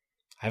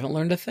 I haven't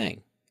learned a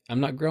thing. I'm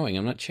not growing.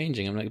 I'm not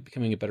changing. I'm not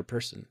becoming a better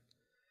person.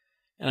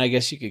 And I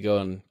guess you could go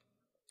in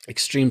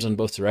extremes on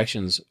both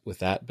directions with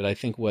that. But I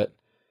think what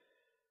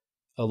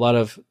a lot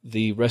of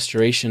the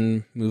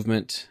restoration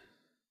movement,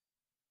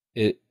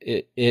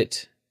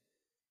 it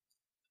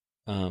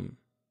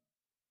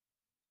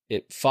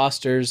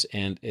fosters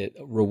and it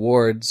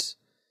rewards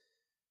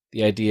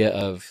the idea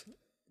of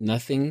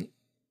nothing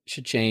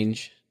should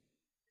change.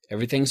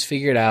 Everything's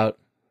figured out.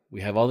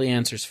 We have all the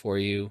answers for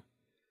you.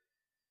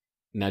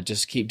 Now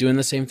just keep doing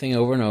the same thing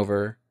over and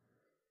over.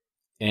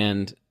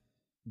 And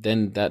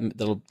then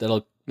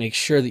that'll make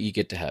sure that you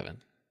get to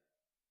heaven.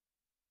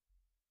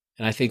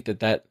 And I think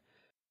that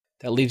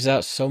leaves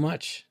out so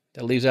much.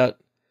 That leaves out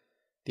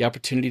the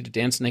opportunity to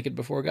dance naked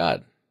before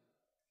God.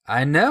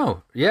 I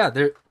know. Yeah,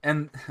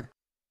 and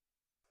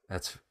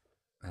that's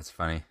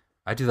funny.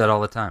 I do that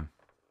all the time.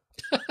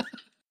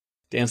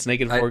 Dance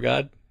naked before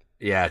God?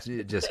 Yeah,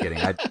 just kidding.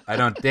 I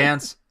don't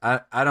dance.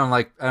 I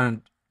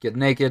don't get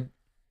naked.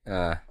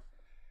 I'm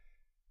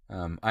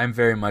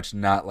very much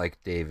not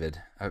like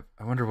David. I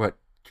wonder what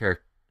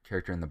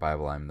character in the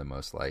Bible I'm the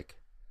most like.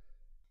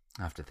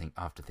 I have to think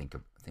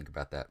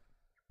about that.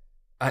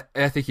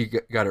 I think you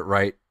got it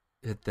right.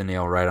 Hit the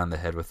nail right on the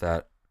head with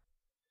that.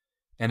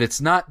 And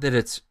it's not that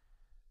it's,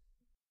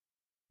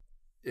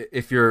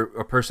 if you're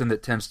a person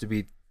that tends to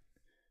be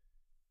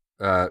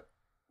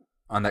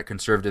on that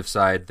conservative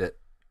side that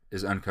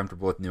is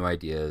uncomfortable with new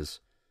ideas,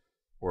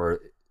 or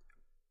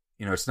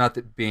it's not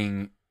that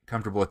being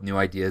comfortable with new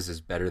ideas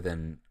is better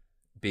than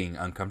being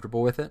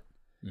uncomfortable with it.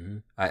 Mm-hmm.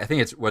 I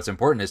think what's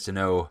important is to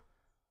know,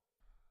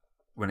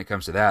 when it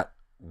comes to that,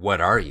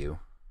 what are you?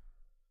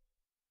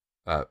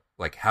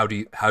 Like how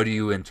do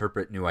you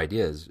interpret new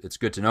ideas? It's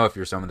good to know if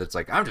you're someone that's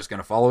like, I'm just going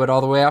to follow it all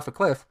the way off a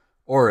cliff,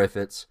 or if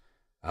it's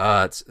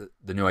the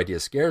new idea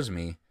scares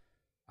me.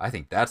 I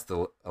think that's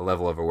a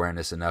level of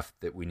awareness enough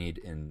that we need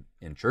in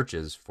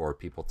churches for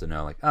people to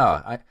know, like,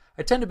 I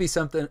tend to be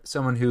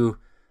someone who,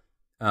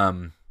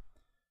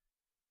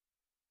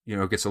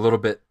 gets a little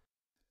bit,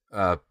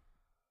 my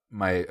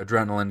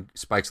adrenaline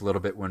spikes a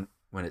little bit when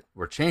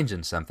we're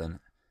changing something.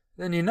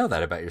 Then you know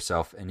that about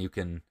yourself, and you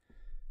can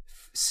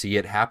see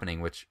it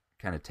happening, which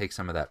kind of takes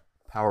some of that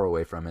power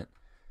away from it.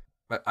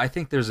 But I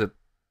think there's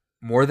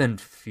more than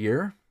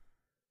fear.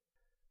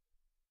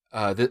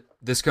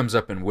 This comes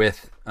up in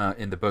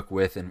the book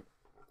With, and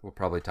we'll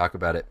probably talk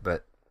about it.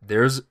 But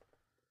there's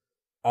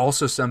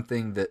also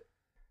something that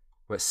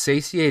what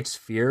satiates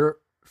fear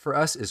for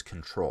us is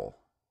control.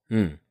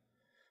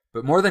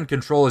 But more than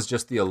control is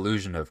just the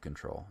illusion of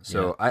control.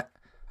 So yeah.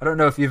 I don't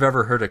know if you've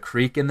ever heard a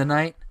creak in the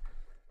night.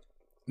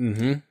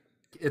 Mm-hmm.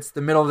 It's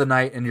the middle of the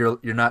night, and you're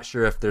not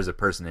sure if there's a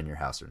person in your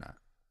house or not.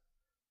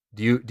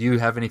 Do you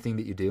have anything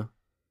that you do?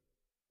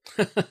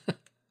 I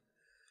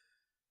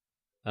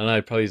don't know.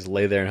 I'd probably just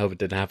lay there and hope it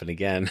didn't happen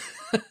again.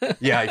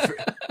 Yeah,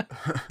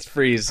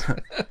 freeze.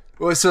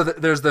 Well, so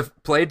there's the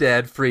play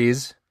dead,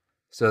 freeze,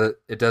 so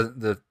that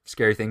the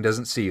scary thing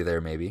doesn't see you there.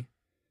 Maybe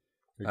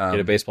get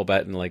a baseball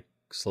bat and like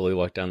slowly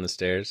walk down the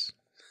stairs.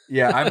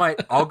 Yeah,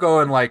 I'll go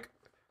and like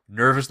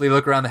nervously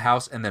look around the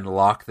house and then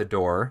lock the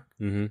door.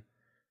 Mm-hmm.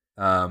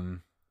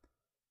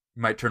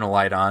 You might turn a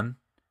light on.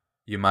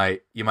 You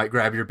might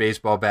grab your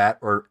baseball bat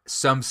or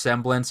some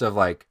semblance of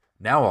like,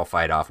 now I'll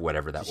fight off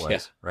whatever that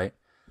was, right?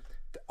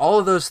 All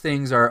of those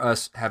things are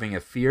us having a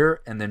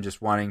fear and then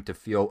just wanting to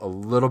feel a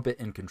little bit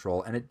in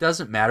control. And it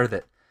doesn't matter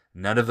that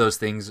none of those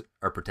things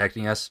are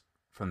protecting us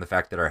from the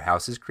fact that our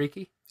house is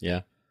creaky.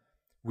 Yeah.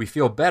 We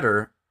feel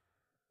better,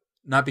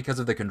 not because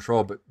of the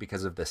control, but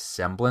because of the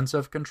semblance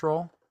of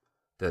control.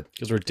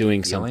 Because we're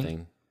doing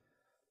something.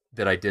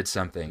 That I did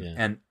something. Yeah.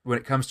 And when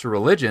it comes to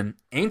religion,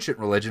 ancient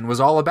religion was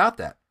all about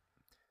that.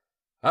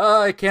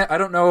 I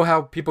don't know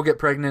how people get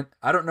pregnant.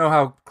 I don't know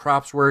how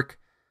crops work.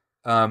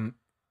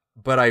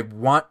 But I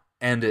want,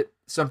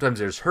 sometimes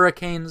there's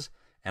hurricanes,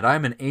 and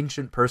I'm an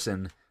ancient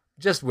person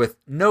just with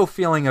no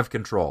feeling of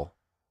control.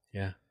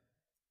 Yeah.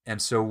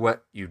 And so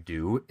what you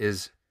do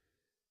is,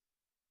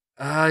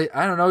 I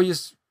don't know,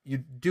 you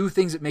do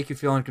things that make you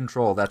feel in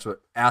control. That's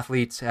what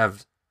athletes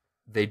have.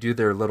 They do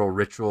their little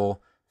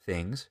ritual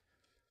things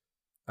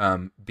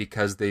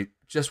because they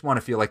just want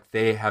to feel like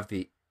they have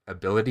the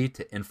ability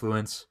to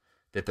influence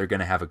that they're going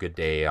to have a good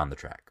day on the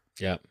track.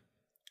 Yeah.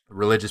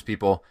 Religious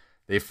people,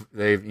 they've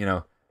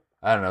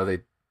I don't know,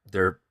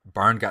 their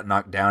barn got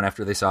knocked down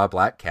after they saw a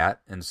black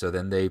cat, and so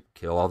then they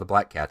kill all the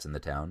black cats in the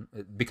town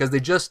because they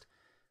just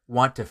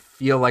want to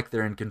feel like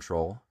they're in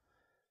control.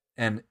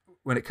 And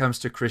when it comes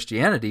to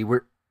Christianity,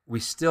 we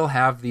still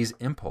have these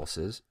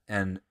impulses,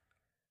 and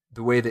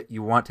the way that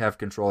you want to have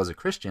control as a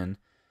Christian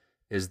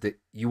is that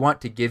you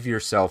want to give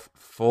yourself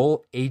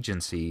full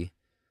agency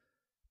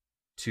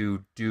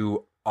to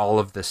do all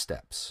of the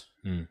steps.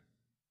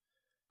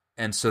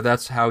 And so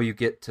that's how you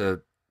get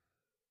to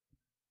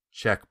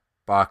check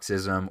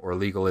boxism or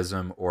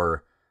legalism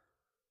or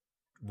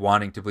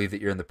wanting to believe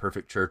that you're in the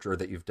perfect church or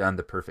that you've done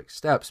the perfect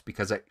steps,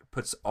 because it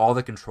puts all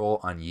the control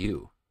on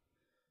you.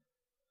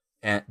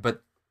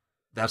 But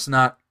that's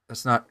not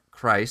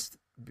Christ,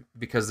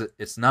 because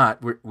it's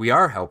not. We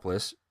are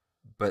helpless,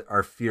 but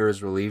our fear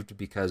is relieved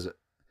because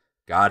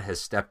God has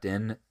stepped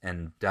in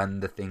and done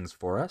the things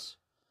for us.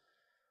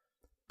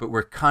 But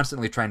we're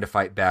constantly trying to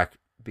fight back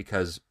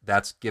because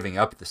that's giving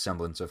up the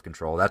semblance of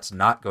control. That's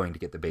not going to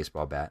get the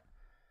baseball bat.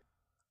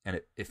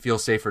 And it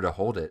feels safer to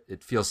hold it.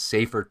 It feels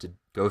safer to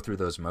go through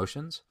those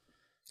motions,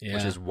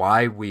 which is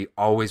why we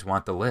always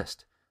want the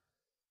list.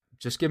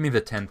 Just give me the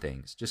 10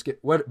 things.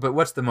 But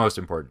what's the most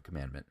important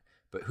commandment?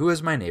 But who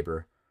is my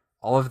neighbor?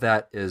 All of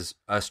that is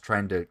us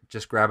trying to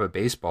just grab a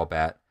baseball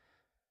bat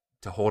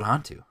to hold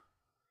on to.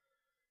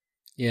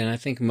 Yeah, and I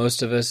think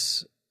most of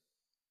us,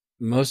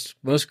 most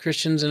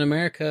Christians in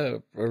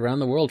America, around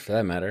the world for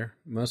that matter,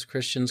 most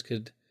Christians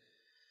could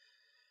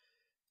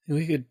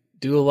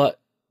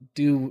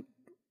do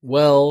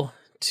well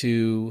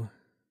to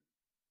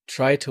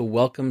try to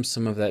welcome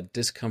some of that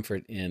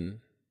discomfort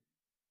in,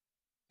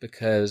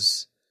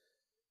 because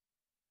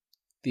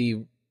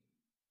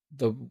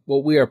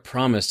what we are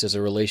promised is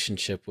a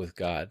relationship with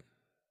God.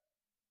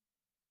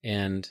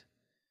 And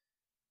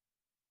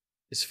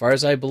as far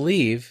as I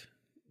believe,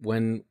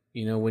 when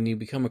you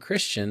become a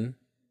Christian,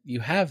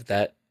 you have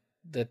that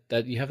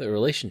you have that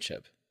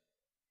relationship.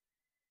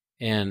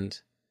 And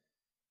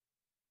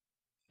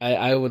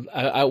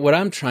what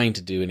I'm trying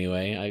to do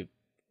anyway, I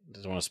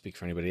don't want to speak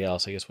for anybody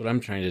else. I guess what I'm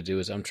trying to do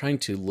is I'm trying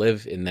to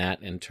live in that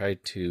and trying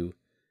to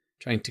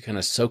kind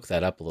of soak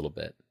that up a little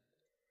bit,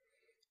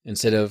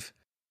 instead of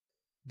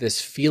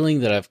this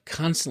feeling that I've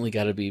constantly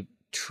got to be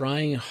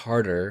trying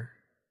harder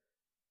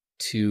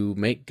to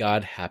make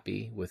God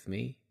happy with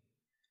me,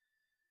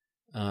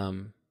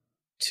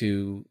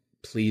 to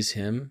please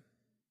Him,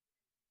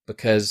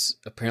 because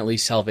apparently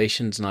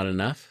salvation's not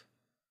enough.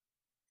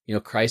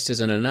 Christ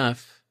isn't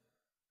enough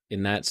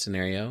in that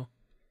scenario,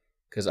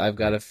 because I've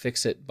got to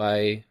fix it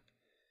by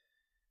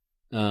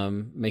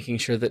making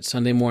sure that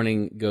Sunday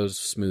morning goes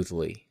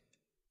smoothly,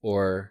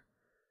 or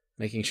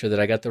making sure that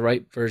I got the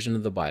right version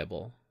of the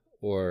Bible,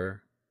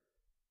 or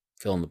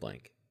fill in the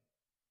blank.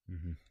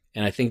 Mm-hmm.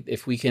 And I think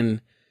if we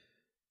can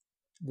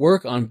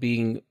work on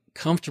being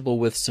comfortable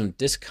with some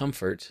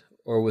discomfort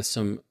or with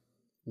some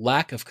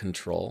lack of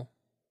control,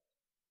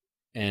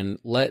 and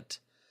let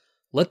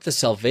the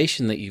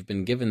salvation that you've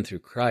been given through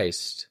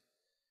Christ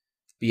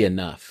be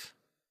enough,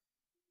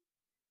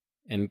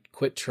 and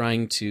quit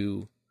trying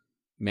to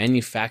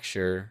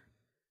manufacture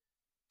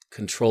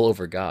control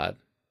over God.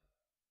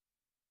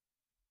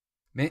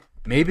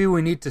 Maybe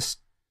we need to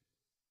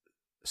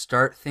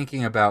start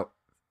thinking about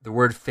the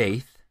word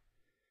faith.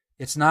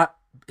 It's not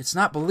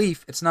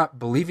belief. It's not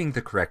believing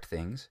the correct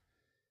things.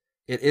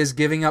 It is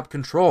giving up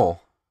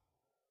control.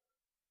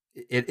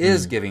 It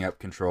is giving up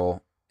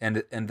control.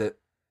 And the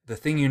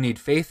thing you need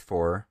faith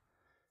for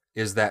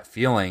is that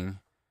feeling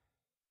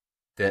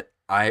that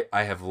I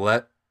have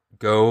let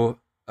go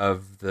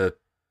of the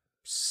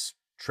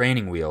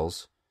training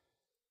wheels,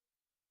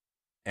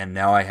 and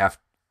now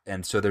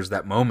and so there's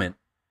that moment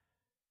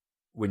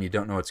when you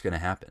don't know what's going to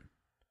happen.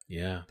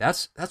 Yeah.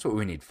 That's what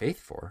we need faith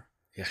for.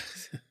 Yeah.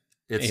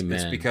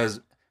 It's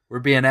because we're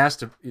being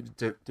asked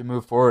to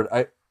move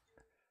forward.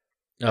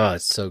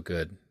 It's so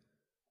good.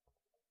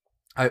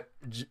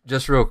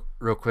 Just real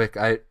quick.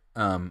 I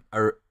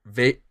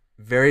very,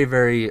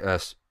 very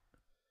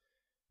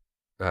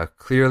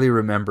clearly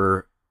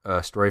remember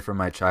a story from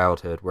my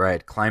childhood where I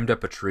had climbed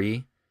up a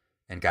tree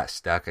and got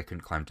stuck. I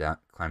couldn't climb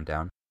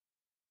down.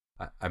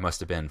 I must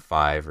have been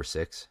 5 or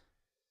 6.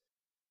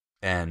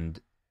 And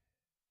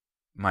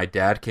my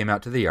dad came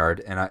out to the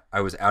yard, and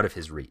I was out of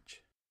his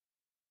reach.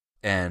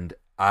 And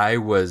I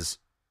was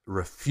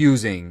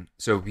refusing.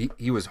 So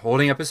he was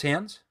holding up his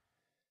hands,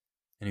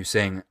 and he was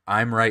saying,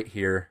 "I'm right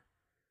here.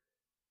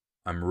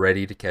 I'm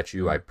ready to catch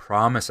you. I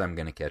promise I'm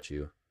going to catch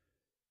you.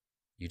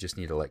 You just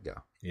need to let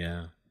go."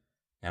 Yeah.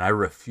 And I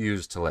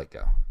refused to let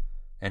go.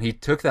 And he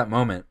took that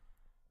moment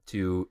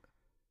to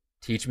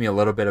teach me a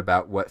little bit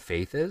about what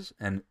faith is.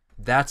 And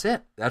that's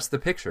it. That's the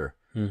picture.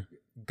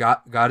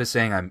 God is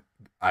saying,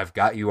 I've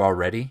got you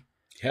already.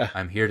 Yeah.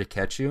 I'm here to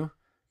catch you.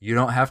 You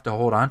don't have to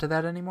hold on to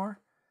that anymore.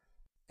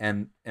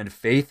 And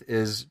faith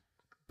is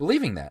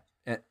believing that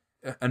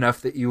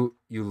enough that you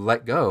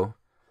let go.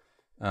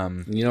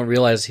 You don't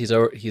realize he's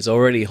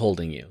already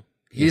holding you.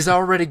 He's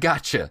already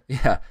got you.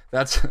 Yeah,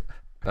 that's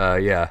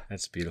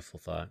That's a beautiful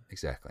thought.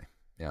 exactly.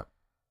 Yeah.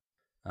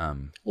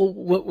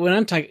 Well, when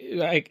I'm talking,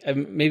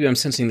 maybe I'm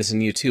sensing this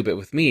in you too, but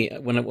with me,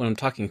 when I'm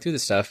talking through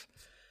this stuff,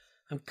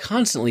 I'm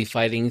constantly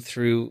fighting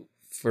through,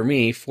 for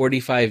me,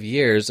 45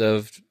 years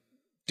of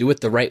do it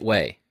the right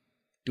way.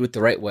 Do it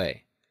the right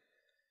way.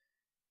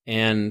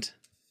 And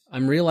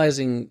I'm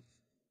realizing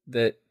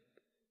that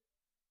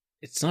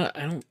it's not,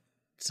 I don't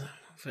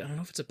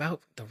know if it's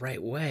about the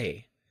right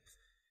way.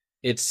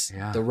 It's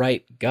the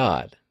right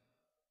God.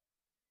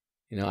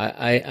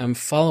 I'm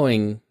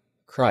following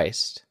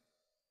Christ,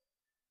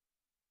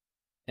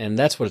 and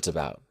that's what it's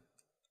about.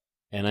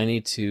 And I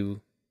need to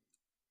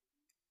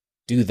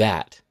do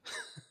that.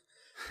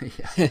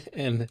 Yeah.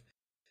 And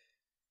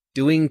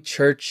doing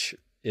church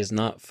is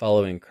not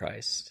following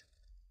Christ.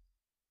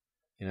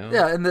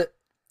 Yeah, and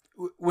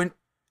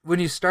when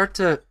you start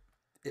to,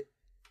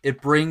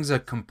 it brings a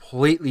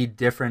completely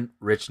different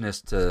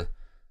richness to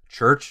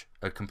church,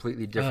 a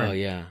completely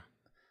different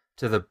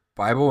to the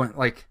Bible, and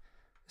like,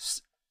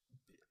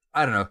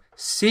 I don't know,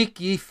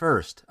 seek ye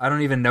first. I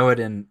don't even know it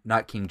in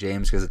not King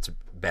James because it's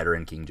better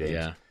in King James.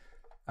 Yeah.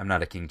 I'm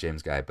not a King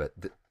James guy, but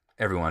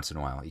every once in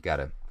a while you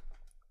gotta,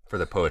 for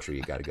the poetry,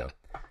 you gotta go.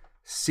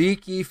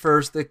 Seek ye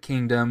first the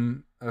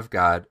kingdom of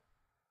God.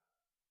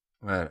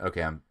 Well,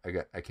 okay,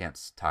 I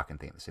can't talk and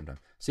think at the same time.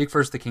 Seek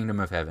first the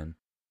kingdom of heaven,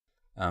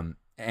 and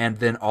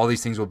then all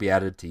these things will be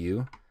added to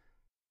you.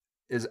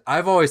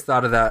 I've always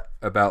thought of that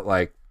about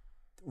like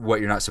what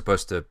you're not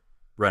supposed to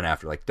run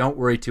after. Like, don't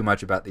worry too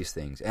much about these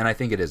things, and I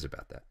think it is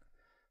about that.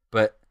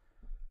 But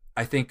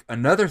I think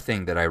another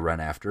thing that I run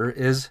after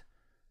is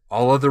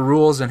all of the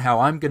rules and how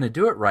I'm going to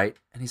do it right.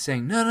 And he's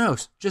saying, no,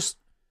 just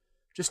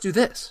do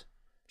this.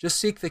 Just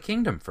seek the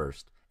kingdom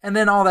first, and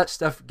then all that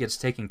stuff gets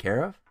taken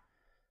care of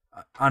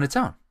on its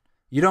own.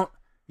 You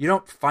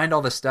don't find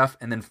all the stuff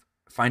and then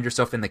find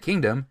yourself in the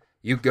kingdom.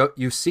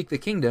 You seek the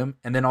kingdom,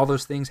 and then all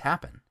those things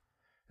happen.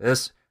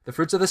 The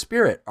fruits of the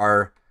Spirit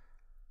are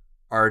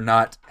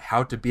not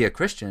how to be a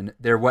Christian.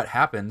 They're what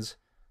happens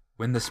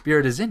when the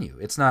Spirit is in you.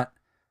 It's not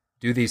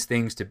do these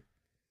things to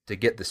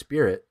get the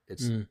Spirit.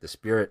 It's the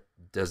Spirit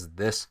does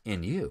this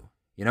in you.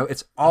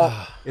 It's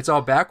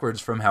all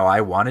backwards from how I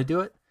want to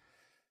do it.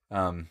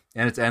 And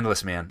it's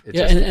endless, man.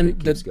 It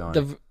keeps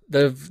going.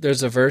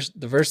 There's a verse,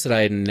 the verse that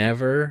I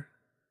never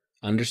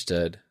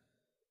understood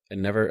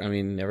and never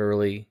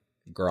really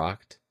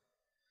grokked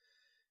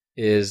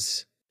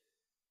is,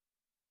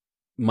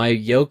 my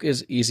yoke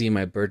is easy,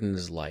 my burden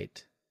is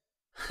light.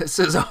 This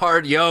is a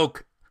hard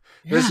yoke.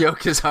 Yeah. This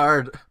yoke is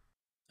hard.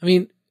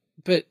 Thinking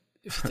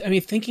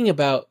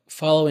about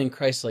following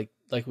Christ like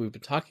we've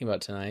been talking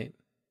about tonight,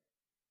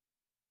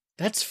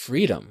 that's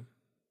freedom.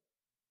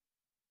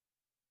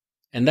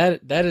 And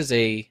that is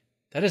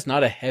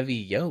not a heavy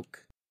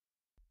yoke.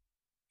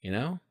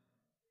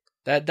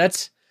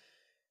 That's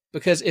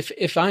because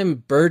if I'm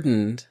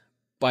burdened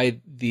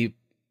by the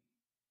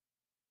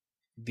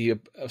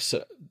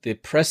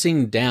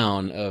pressing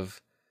down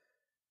of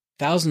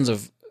thousands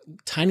of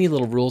tiny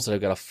little rules that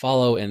I've got to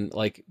follow and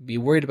like be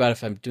worried about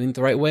if I'm doing it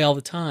the right way all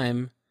the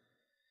time,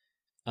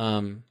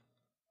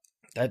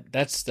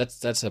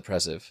 that's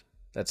oppressive.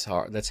 That's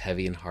hard. That's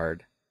heavy and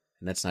hard,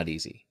 and that's not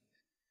easy.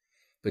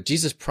 But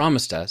Jesus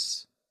promised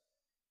us,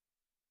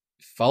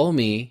 follow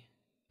me,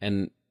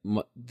 and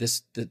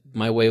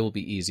my way will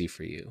be easy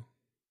for you.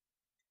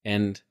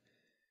 And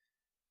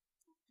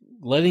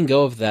letting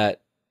go of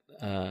that,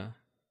 the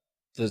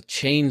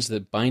chains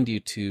that bind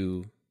you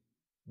to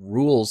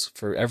rules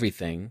for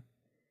everything,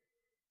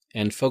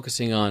 and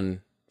focusing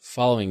on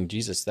following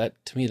Jesus,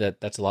 that to me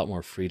that's a lot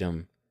more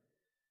freedom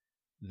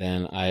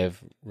than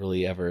I've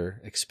really ever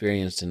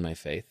experienced in my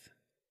faith.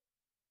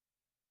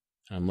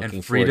 I'm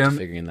looking forward to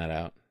figuring that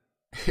out.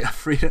 Yeah,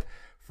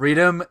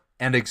 freedom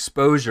and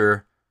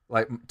exposure,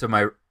 like to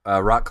my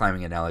rock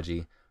climbing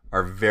analogy,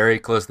 are very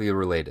closely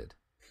related.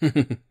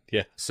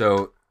 Yeah.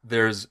 So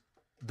there's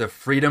the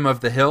freedom of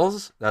the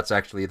hills. That's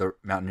actually the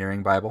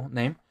mountaineering Bible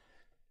name.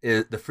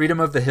 The freedom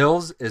of the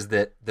hills is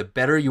that the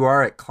better you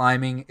are at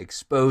climbing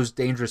exposed,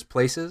 dangerous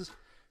places,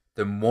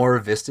 the more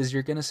vistas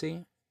you're going to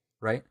see,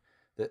 right?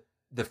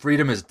 The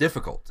freedom is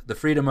difficult. The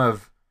freedom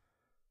of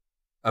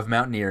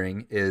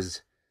mountaineering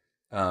is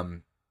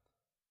that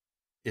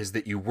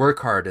you work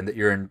hard and that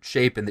you're in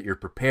shape and that you're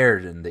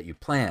prepared and that you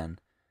plan.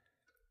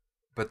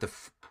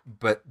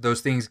 But those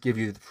things give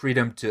you the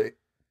freedom to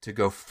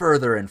go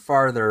further and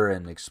farther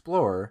and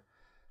explore,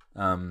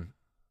 and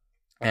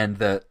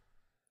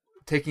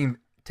taking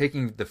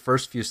the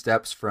first few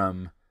steps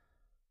from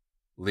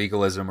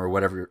legalism or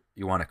whatever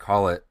you want to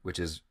call it, which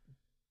is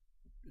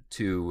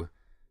to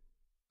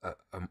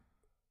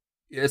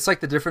it's like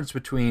the difference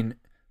between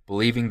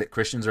believing that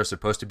Christians are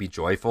supposed to be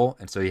joyful,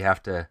 and so you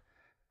have to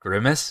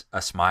grimace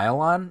a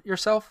smile on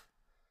yourself,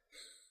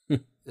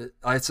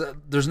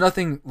 there's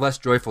nothing less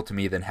joyful to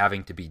me than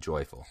having to be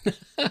joyful.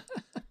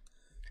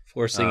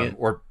 Forcing it.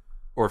 Or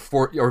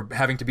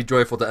having to be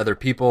joyful to other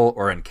people,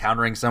 or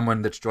encountering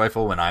someone that's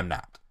joyful when I'm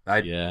not.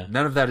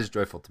 None of that is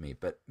joyful to me.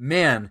 But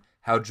man,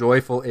 how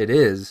joyful it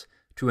is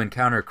to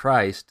encounter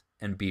Christ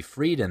and be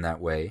freed in that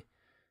way.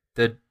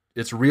 That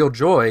it's real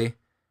joy,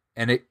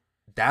 and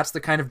that's the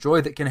kind of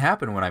joy that can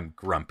happen when I'm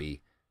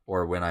grumpy,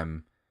 or when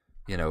I'm,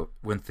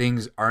 when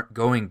things aren't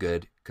going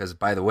good. Because,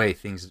 by the way,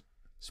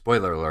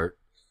 spoiler alert,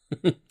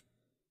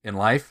 in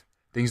life,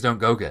 things don't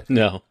go good.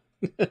 No.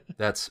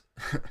 That's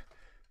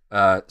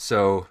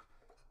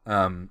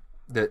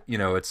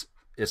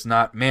it's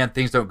not, man,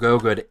 things don't go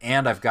good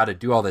and I've got to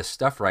do all this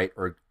stuff right,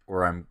 or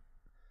I'm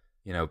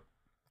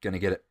going to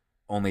get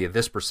only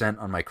this %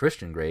 on my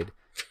Christian grade.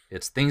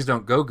 It's things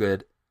don't go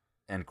good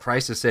and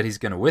Christ has said he's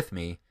going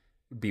to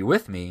be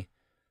with me,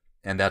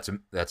 and that's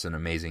an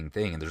amazing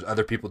thing. And there's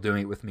other people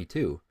doing it with me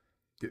too,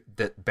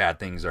 that bad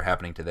things are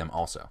happening to them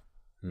also.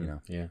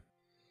 Yeah.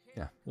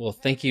 Well,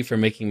 thank you for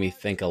making me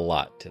think a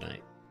lot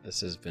tonight.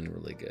 This has been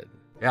really good.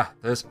 Yeah,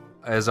 this,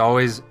 as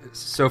always,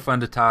 so fun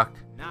to talk.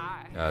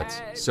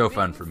 It's so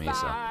fun for me,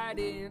 so I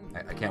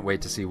can't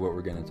wait to see what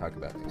we're going to talk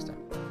about next time.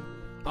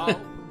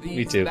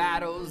 Me too.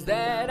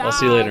 I'll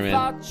see you later,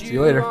 man. See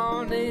you later.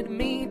 Wanted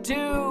me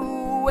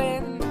to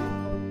win,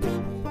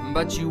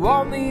 but you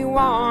only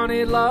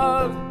wanted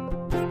love.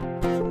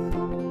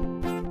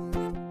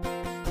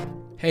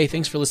 Hey,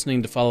 thanks for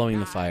listening to Following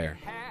the Fire.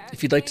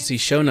 If you'd like to see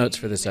show notes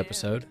for this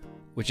episode,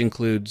 which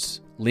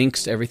includes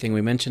links to everything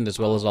we mentioned as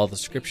well as all the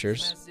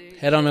scriptures,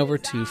 head on over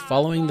to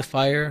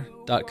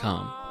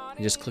followingthefire.com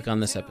and just click on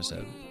this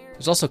episode.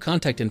 There's also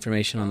contact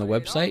information on the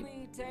website.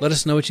 Let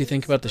us know what you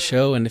think about the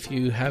show and if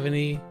you have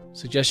any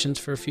suggestions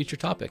for future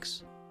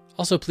topics.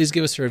 Also, please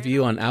give us a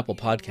review on Apple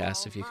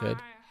Podcasts if you could.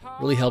 It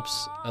really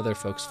helps other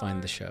folks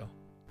find the show.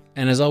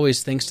 And as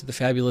always, thanks to the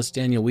fabulous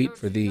Daniel Wheat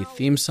for the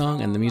theme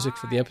song and the music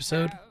for the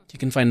episode. You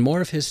can find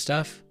more of his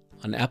stuff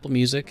on Apple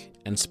Music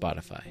and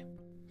Spotify.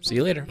 See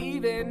you later.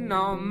 Even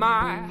on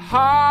my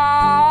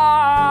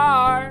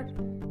heart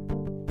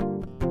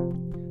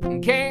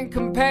can't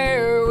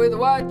compare with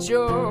what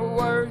you're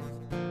worth.